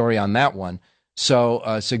good story on that one.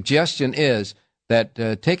 So suggestion is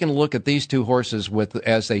that taking a look at these 2 horses with,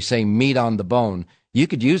 as they say, meat on the bone, you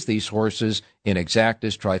could use these horses in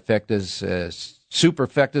exactas, trifectas,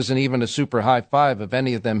 superfectas, and even a super high 5. If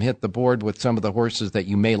any of them hit the board with some of the horses that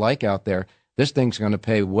you may like out there, this thing's going to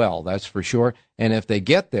pay well, that's for sure. And if they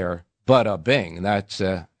get there, bada bing, that's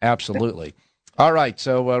absolutely. All right,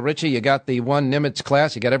 so, Richie, you got the 1 Nimitz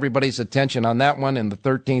Class. You got everybody's attention on that one in the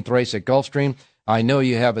 13th race at Gulfstream. I know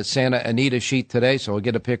you have a Santa Anita sheet today, so we'll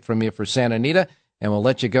get a pick from you for Santa Anita, and we'll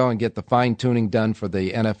let you go and get the fine-tuning done for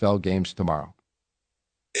the NFL games tomorrow.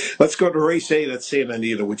 Let's go to race 8 at Santa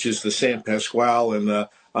Anita, which is the San Pasquale. And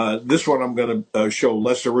this one I'm going to show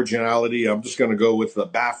less originality. I'm just going to go with the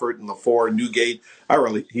Baffert and the 4 Newgate.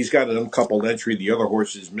 He's got an uncoupled entry. The other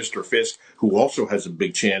horse is Mr. Fisk, who also has a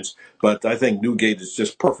big chance. But I think Newgate is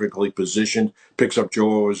just perfectly positioned. Picks up Joe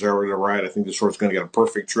Ozero to ride. I think this horse is going to get a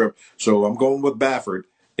perfect trip. So I'm going with Baffert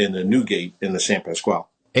in the Newgate in the San Pasquale.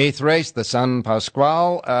 Eighth race, the San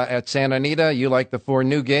Pascual at Santa Anita. You like the 4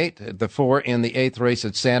 Newgate, the 4 in the 8th race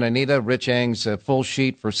at Santa Anita. Rich Ang's full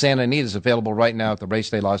sheet for Santa Anita is available right now at the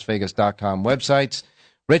racedaylasvegas.com websites.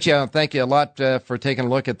 Rich, thank you a lot for taking a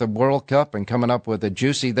look at the World Cup and coming up with a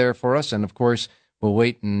juicy there for us. And, of course, we'll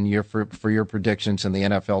wait for your predictions in the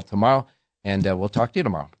NFL tomorrow, and we'll talk to you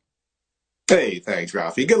tomorrow. Hey, thanks,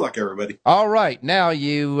 Ralphie. Good luck, everybody. All right. Now,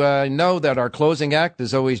 you know that our closing act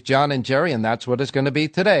is always John and Jerry, and that's what it's going to be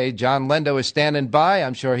today. John Lindo is standing by.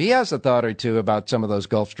 I'm sure he has a thought or two about some of those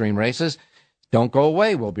Gulfstream races. Don't go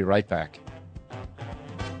away. We'll be right back.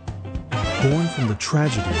 Born from the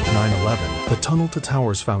tragedy of 9/11, the Tunnel to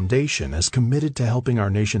Towers Foundation is committed to helping our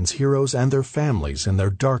nation's heroes and their families in their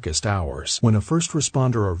darkest hours. When a first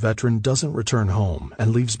responder or veteran doesn't return home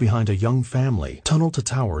and leaves behind a young family, Tunnel to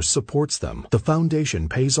Towers supports them. The foundation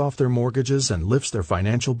pays off their mortgages and lifts their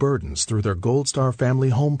financial burdens through their Gold Star Family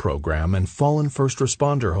Home Program and Fallen First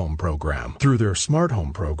Responder Home Program. Through their Smart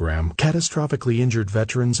Home Program, catastrophically injured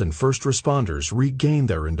veterans and first responders regain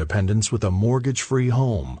their independence with a mortgage-free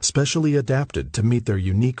home, specially adapted to meet their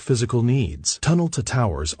unique physical needs. Tunnel to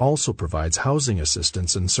Towers also provides housing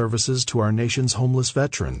assistance and services to our nation's homeless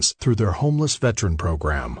veterans through their Homeless Veteran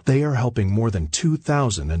Program. They are helping more than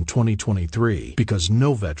 2,000 in 2023 because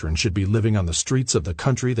no veteran should be living on the streets of the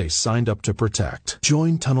country they signed up to protect.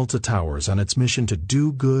 Join Tunnel to Towers on its mission to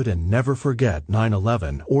do good and never forget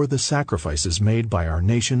 9/11 or the sacrifices made by our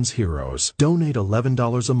nation's heroes. Donate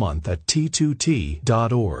 $11 a month at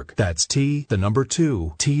T2T.org. That's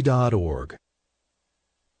T2T.org.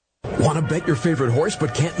 Want to bet your favorite horse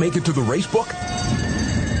but can't make it to the racebook?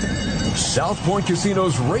 South Point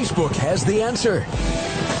Casino's Racebook has the answer.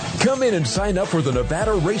 Come in and sign up for the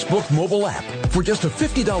Nevada Racebook mobile app. For just a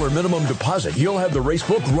 $50 minimum deposit, you'll have the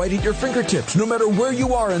Racebook right at your fingertips, no matter where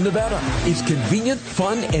you are in Nevada. It's convenient,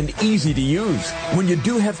 fun, and easy to use. When you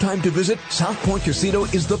do have time to visit, South Point Casino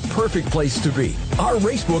is the perfect place to be. Our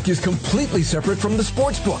Racebook is completely separate from the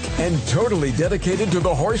sportsbook and totally dedicated to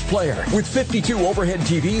the horse player. With 52 overhead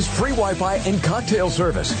TVs, free Wi-Fi, and cocktail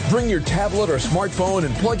service. Bring your tablet or smartphone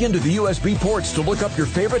and plug into the USB ports to look up your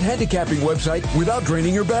favorite handicapping website without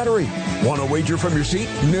draining your battery. Want to wager from your seat?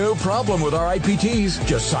 No problem with our IPTs.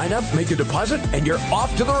 Just sign up, make a deposit, and you're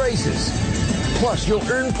off to the races. Plus, you'll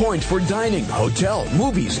earn points for dining, hotel,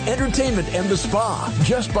 movies, entertainment, and the spa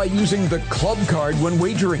just by using the club card when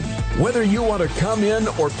wagering. Whether you want to come in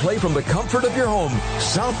or play from the comfort of your home,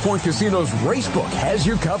 South Point Casino's Racebook has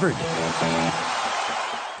you covered.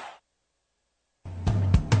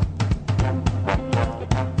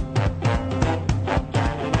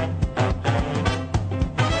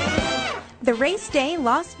 The Race Day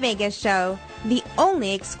Las Vegas Show, the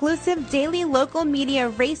only exclusive daily local media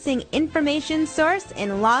racing information source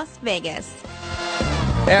in Las Vegas.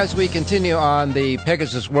 As we continue on the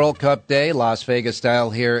Pegasus World Cup Day, Las Vegas style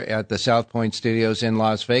here at the South Point Studios in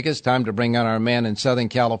Las Vegas, time to bring on our man in Southern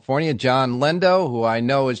California, John Lindo, who I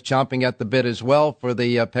know is chomping at the bit as well for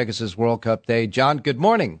the Pegasus World Cup Day. John, good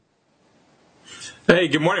morning. Hey,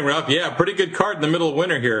 good morning, Ralph. Yeah, pretty good card in the middle of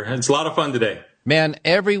winter here. It's a lot of fun today. Man,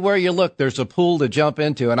 everywhere you look, there's a pool to jump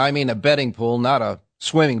into, and I mean a betting pool, not a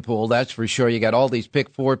swimming pool, that's for sure. You got all these pick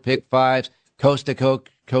 4, pick 5s, coast to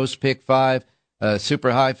coast pick 5,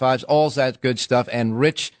 super high 5s, all that good stuff, and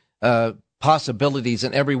rich possibilities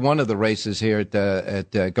in every one of the races here at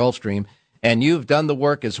Gulfstream. And you've done the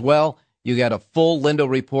work as well. You got a full Lindo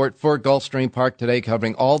report for Gulfstream Park today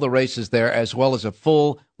covering all the races there, as well as a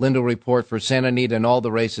full Lindo report for Santa Anita and all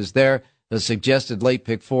the races there. The suggested late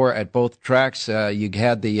pick 4 at both tracks. You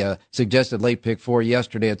had the suggested late pick 4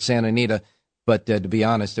 yesterday at Santa Anita, but to be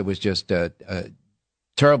honest, it was just a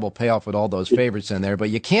terrible payoff with all those favorites in there.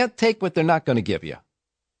 But you can't take what they're not going to give you.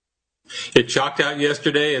 It chalked out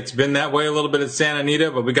yesterday. It's been that way a little bit at Santa Anita,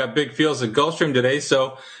 but we got big fields at Gulfstream today.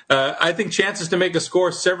 So I think chances to make a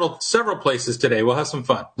score several places today. We'll have some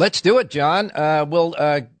fun. Let's do it, John. We'll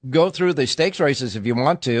go through the stakes races if you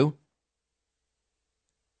want to.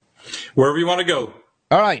 Wherever you want to go.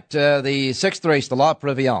 All right, the 6th race, the La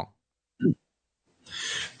Prévision.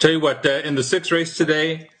 Tell you what, in the 6th race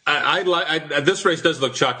today, this race does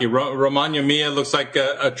look chalky. Romagna Mia looks like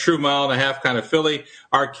a true 1.5 mile kind of filly.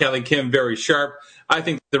 R. Kelly Kim, very sharp. I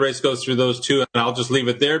think the race goes through those two, and I'll just leave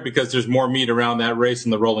it there because there's more meat around that race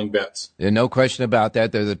in the rolling bets. Yeah, no question about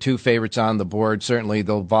that. They're the two favorites on the board. Certainly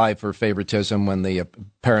they'll vie for favoritism when the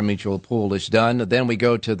parimutuel pool is done. Then we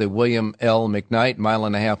go to the William L. McKnight, 1.5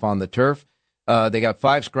 miles on the turf. They got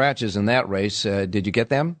 5 scratches in that race. Did you get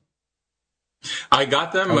them? I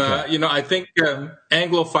got them. Okay. I think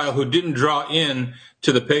Anglophile, who didn't draw in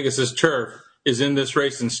to the Pegasus turf, is in this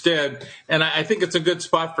race instead. And I think it's a good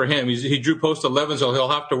spot for him. He drew post 11, so he'll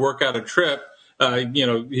have to work out a trip.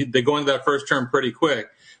 They go into that first turn pretty quick.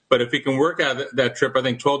 But if he can work out that trip, I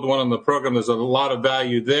think 12-1 on the program, there's a lot of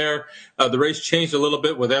value there. The race changed a little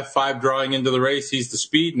bit with F5 drawing into the race. He's the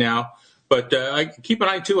speed now. But I keep an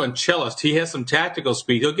eye, too, on Cellist. He has some tactical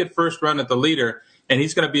speed. He'll get first run at the leader, and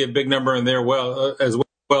he's going to be a big number in there as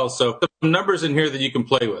well. So some numbers in here that you can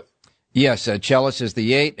play with. Yes, Cellist is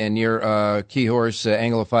the 8, and your key horse,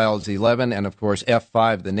 Anglophile, is the 11. And, of course,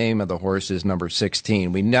 F5, the name of the horse, is number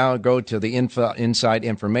 16. We now go to the inside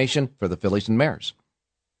information for the fillies and mares.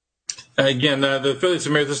 Again, the fillies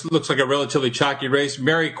and mares, this looks like a relatively chalky race.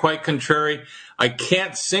 Mary, quite contrary. I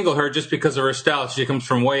can't single her just because of her style. She comes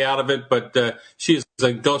from way out of it, but she is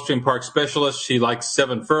a Gulfstream Park specialist. She likes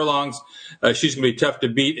 7 furlongs. She's going to be tough to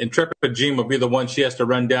beat. Intrepid Dream will be the one she has to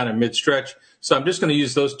run down in mid-stretch. So I'm just going to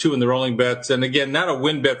use those 2 in the rolling bets. And again, not a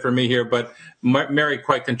win bet for me here, but Mary,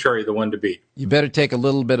 quite contrary, the one to beat. You better take a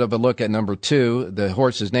little bit of a look at number 2. The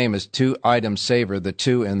horse's name is 2 Item Saver, the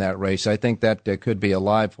 2 in that race. I think that could be a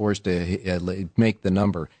live horse to make the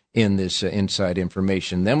number in this inside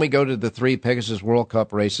information. Then we go to the 3 Pegasus World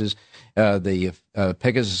Cup races, the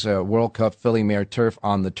Pegasus World Cup Filly Mare Turf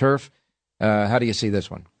on the turf. How do you see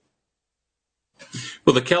this one?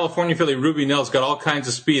 Well, the California filly Ruby Nell's got all kinds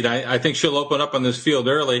of speed. I think she'll open up on this field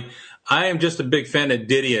early. I am just a big fan of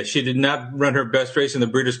Didia. She did not run her best race in the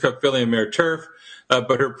Breeders' Cup Filly and Mare Turf,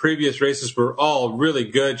 but her previous races were all really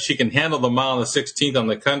good. She can handle the mile and the 16th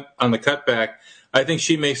on the cutback. I think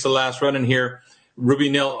she makes the last run in here. Ruby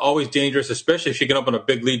Nell, always dangerous, especially if she can open a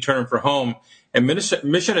big lead turn for home. And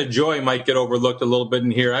Mission of Joy might get overlooked a little bit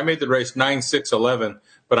in here. I made the race 9-6-11,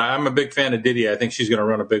 but I'm a big fan of Didia. I think she's going to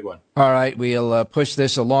run a big one. All right, we'll push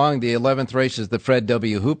this along. The 11th race is the Fred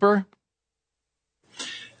W. Hooper.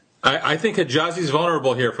 I think Hijazi's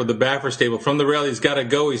vulnerable here for the Baffer stable. From the rail, he's got to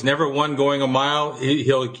go. He's never won going a mile.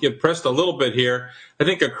 He'll get pressed a little bit here. I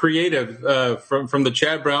think a creative from the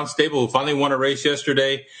Chad Brown stable, who finally won a race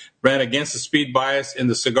yesterday, ran against the speed bias in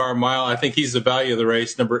the Cigar Mile. I think he's the value of the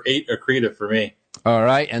race. Number 8, a creative for me. All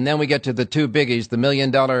right, and then we get to the 2 biggies, the $1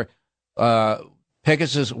 million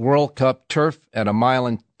Pegasus World Cup Turf at a mile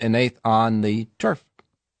and an eighth on the turf.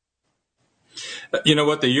 You know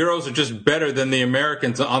what? The Euros are just better than the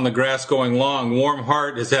Americans on the grass going long. Warm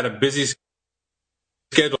Heart has had a busy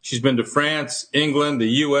schedule. She's been to France, England, the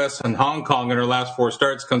U.S., and Hong Kong in her last 4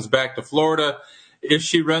 starts, comes back to Florida. If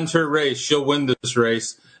she runs her race, she'll win this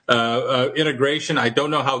race. Integration, I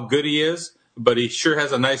don't know how good he is, but he sure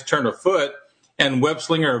has a nice turn of foot. And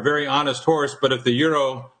Webslinger, a very honest horse, but if the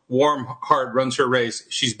Euro Warm Heart runs her race,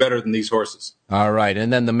 she's better than these horses. All right,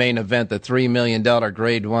 and then the main event, the $3 million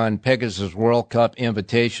Grade 1 Pegasus World Cup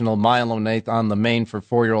Invitational, mile and eighth on the main for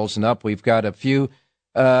 4-year-olds and up. We've got a few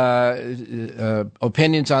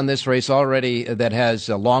opinions on this race already that has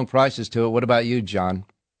long prices to it. What about you, John?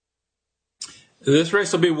 This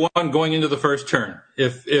race will be won going into the first turn.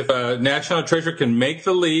 If National Treasure can make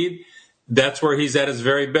the lead, that's where he's at his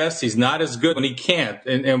very best. He's not as good when he can't,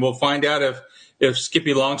 and we'll find out if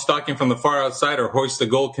Skippy Longstocking from the far outside or Hoist the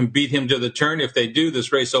Gold can beat him to the turn. If they do,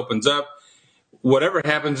 this race opens up. Whatever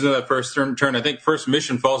happens in that first turn, I think First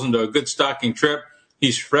Mission falls into a good stocking trip.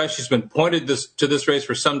 He's fresh. He's been pointed to this race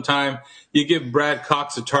for some time. You give Brad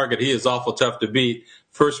Cox a target, he is awful tough to beat.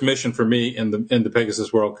 First Mission for me in the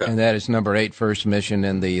Pegasus World Cup. And that is number 8, First Mission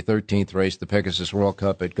in the 13th race, the Pegasus World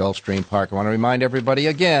Cup at Gulfstream Park. I want to remind everybody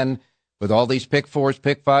again, with all these pick 4s,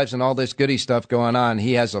 pick 5s, and all this goody stuff going on,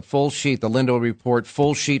 he has a full sheet, the Lindo Report,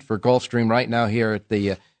 full sheet for Gulfstream right now here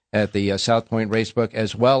at the South Point Racebook,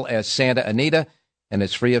 as well as Santa Anita, and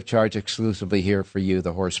it's free of charge exclusively here for you,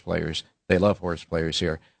 the horse players. They love horse players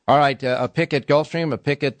here. All right, a pick at Gulfstream, a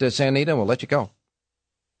pick at Santa Anita, and we'll let you go.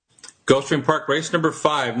 Gulfstream Park race number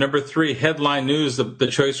 5. Number 3, Headline News, the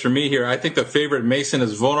choice for me here. I think the favorite Mason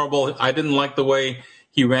is vulnerable. I didn't like the way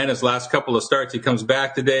he ran his last couple of starts. He comes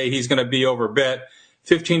back today. He's going to be overbet.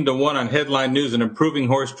 15-1 on Headline News. An improving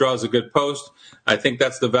horse draws a good post. I think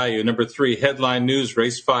that's the value. Number 3, Headline News,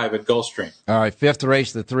 race 5 at Gulfstream. All right, 5th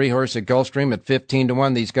race, the 3-horse at Gulfstream at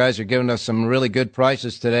 15-1. These guys are giving us some really good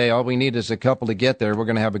prices today. All we need is a couple to get there. We're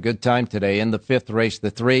going to have a good time today. In the 5th race,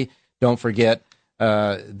 the 3, don't forget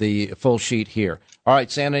the full sheet here. All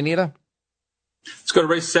right, Santa Anita. Let's go to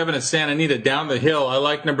race 7 at Santa Anita, down the hill. I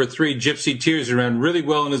like number 3, Gypsy Tears, who ran really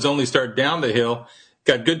well in his only start down the hill.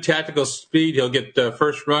 Got good tactical speed. He'll get the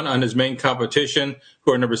first run on his main competition,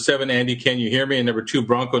 who are number 7, Andy Can You Hear Me, and number 2,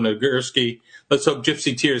 Bronco Nagurski. Let's hope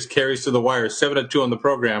Gypsy Tears carries to the wire. 7-2 on the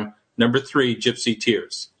program. Number 3, Gypsy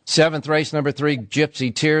Tears. Seventh race, number 3,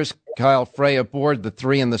 Gypsy Tears. Kyle Frey aboard the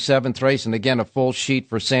 3 in the 7th race. And again, a full sheet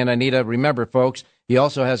for Santa Anita. Remember, folks, he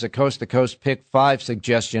also has a coast-to-coast pick 5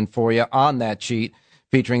 suggestion for you on that sheet,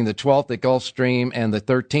 featuring the 12th at Gulfstream and the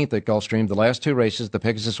 13th at Gulfstream, the last 2 races, the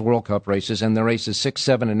Pegasus World Cup races, and the races 6,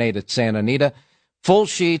 7, and 8 at Santa Anita. Full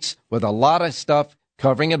sheets with a lot of stuff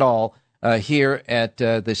covering it all here at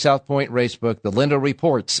the South Point Racebook. The Lindo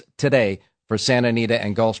reports today for Santa Anita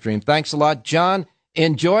and Gulfstream. Thanks a lot, John.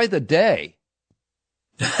 Enjoy the day.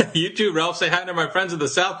 You too, Ralph. Say hi to my friends at the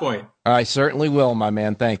South Point. I certainly will, my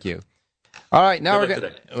man. Thank you. All right, now we're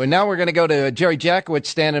going to go to Jerry Jackowitz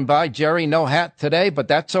standing by. Jerry, no hat today, but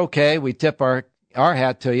that's okay. We tip our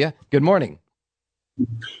hat to you. Good morning.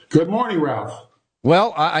 Good morning, Ralph.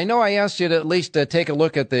 Well, I know I asked you to at least take a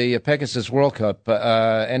look at the Pegasus World Cup.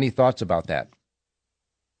 Any thoughts about that?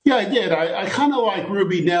 Yeah, I did. I kind of like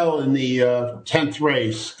Ruby Nell in the 10th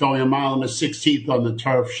race, going a mile and a 16th on the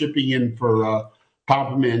turf, shipping in for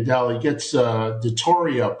Papa Mandel. He gets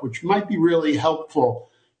Dettori up, which might be really helpful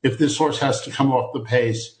if this horse has to come off the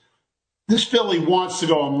pace. This filly wants to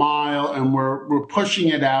go a mile, and we're pushing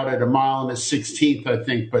it out at a mile and a 16th, I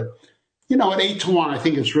think. But, at 8-1, I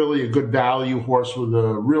think it's really a good value horse with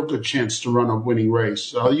a real good chance to run a winning race.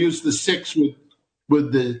 So I'll use the 6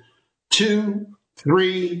 with the 2,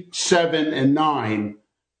 3, 7, and 9.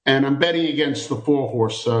 And I'm betting against the 4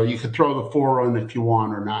 horse, so you could throw the 4 on if you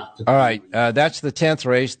want or not. All right, that's the 10th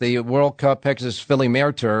race, the World Cup Pegasus Filly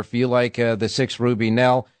Mare Turf. You like the 6 Ruby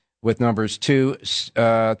Nell with numbers 2,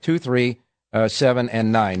 3, 7,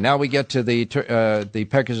 and 9. Now we get to the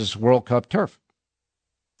Pegasus World Cup Turf.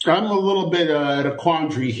 I'm a little bit at a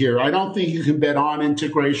quandary here. I don't think you can bet on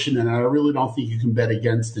Integration, and I really don't think you can bet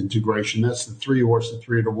against Integration. That's the 3 horse at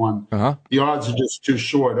 3-1. Uh-huh. The odds are just too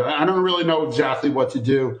short. I don't really know exactly what to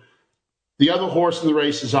do. The other horse in the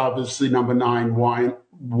race is obviously number 9,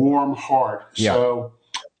 Warm Heart. Yeah. So,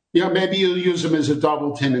 maybe you'll use him as a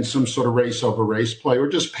doubleton in some sort of race over race play, or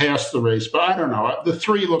just pass the race. But I don't know. The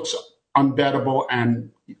 3 looks unbettable, and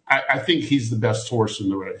I think he's the best horse in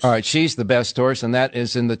the race. All right, she's the best horse, and that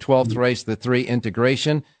is in the 12th race, the 3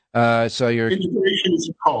 Integration. So Integration is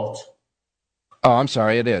a cult. Oh, I'm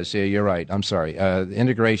sorry, it is. Yeah, you're right. I'm sorry.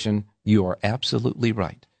 Integration, you are absolutely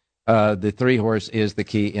right. The 3 horse is the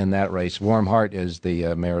key in that race. Warm Heart is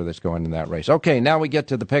the mare that's going in that race. Okay, now we get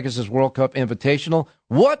to the Pegasus World Cup Invitational.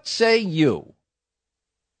 What say you?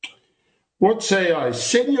 What say I?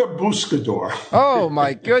 Senor Buscador. Oh,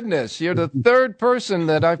 my goodness. You're the 3rd person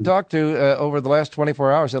that I've talked to over the last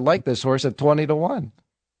 24 hours that like this horse at 20-1.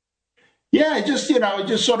 Yeah, it just, it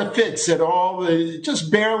just sort of fits at all.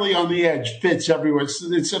 Just barely on the edge, fits everywhere.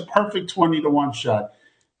 It's a perfect 20-1 shot.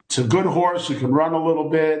 It's a good horse who can run a little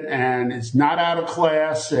bit, and it's not out of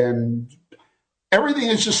class, and everything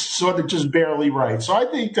is just sort of just barely right. So I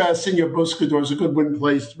think Senor Buscador is a good win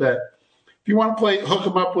place to bet. If you want to hook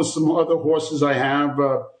him up with some other horses I have,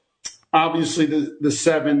 obviously the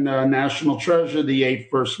 7 National Treasure, the 8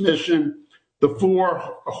 First Mission, the 4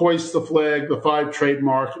 Hoist the Flag, the 5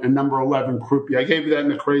 Trademark, and number 11 Croupier. I gave you that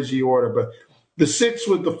in a crazy order, but the 6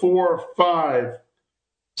 with the 4, 5,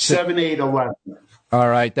 7, 8, 11. All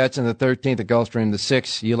right, that's in the 13th at Gulfstream. The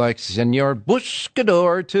 6, you like Senor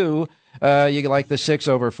Buscador, too. You like the 6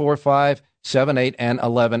 over 4, 5, 7, 8, and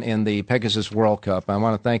 11 in the Pegasus World Cup. I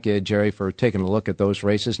want to thank you, Jerry, for taking a look at those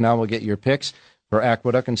races. Now we'll get your picks for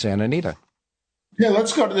Aqueduct and Santa Anita. Yeah,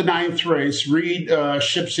 let's go to the 9th race. Reed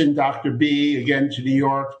ships in Dr. B again to New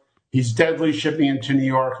York. He's deadly shipping into New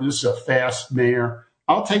York. This is a fast mare.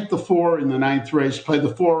 I'll take the 4 in the 9th race, play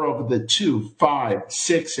the 4 over the 2, 5,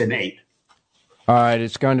 6, and 8. All right,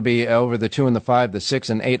 it's going to be over the 2 and the 5. The 6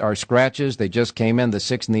 and 8 are scratches. They just came in. The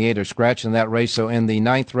 6 and the 8 are scratched in that race. So in the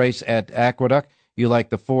 9th race at Aqueduct, you like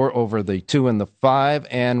the 4 over the 2 and the 5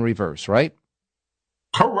 and reverse, right?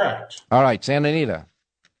 Correct. All right, Santa Anita.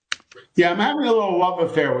 Yeah, I'm having a little love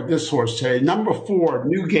affair with this horse today. Number 4,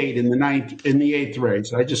 Newgate in the 8th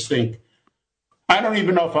race. I just think, I don't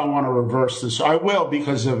even know if I want to reverse this. I will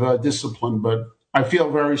because of discipline, but I feel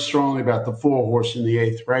very strongly about the 4 horse in the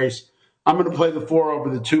 8th race. I'm going to play the 4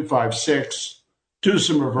 over the 2, 5, 6, do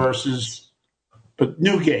some reverses, but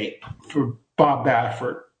Newgate for Bob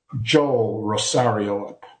Baffert, Joel Rosario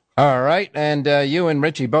up. All right, and you and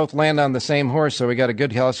Richie both land on the same horse, so we got a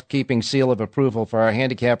good housekeeping seal of approval for our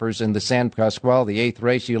handicappers in the San Pasquale, the 8th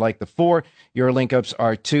race. You like the 4. Your link-ups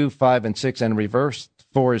are 2, 5, and 6, and reverse.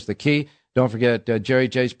 4 is the key. Don't forget Jerry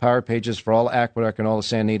J's Power Pages for all Aqueduct and all the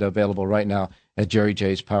Santa Anita available right now at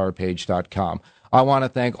jerryjspowerpage.com. I want to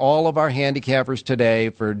thank all of our handicappers today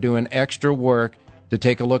for doing extra work to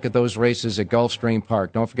take a look at those races at Gulfstream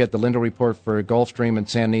Park. Don't forget the Lindo report for Gulfstream and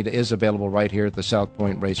Santa Anita is available right here at the South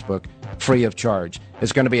Point Racebook, free of charge.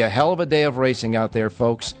 It's going to be a hell of a day of racing out there,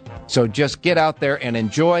 folks. So just get out there and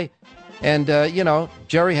enjoy. And,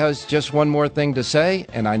 Jerry has just one more thing to say,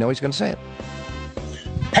 and I know he's going to say it.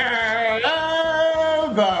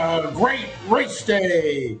 Have a great race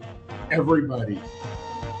day, everybody.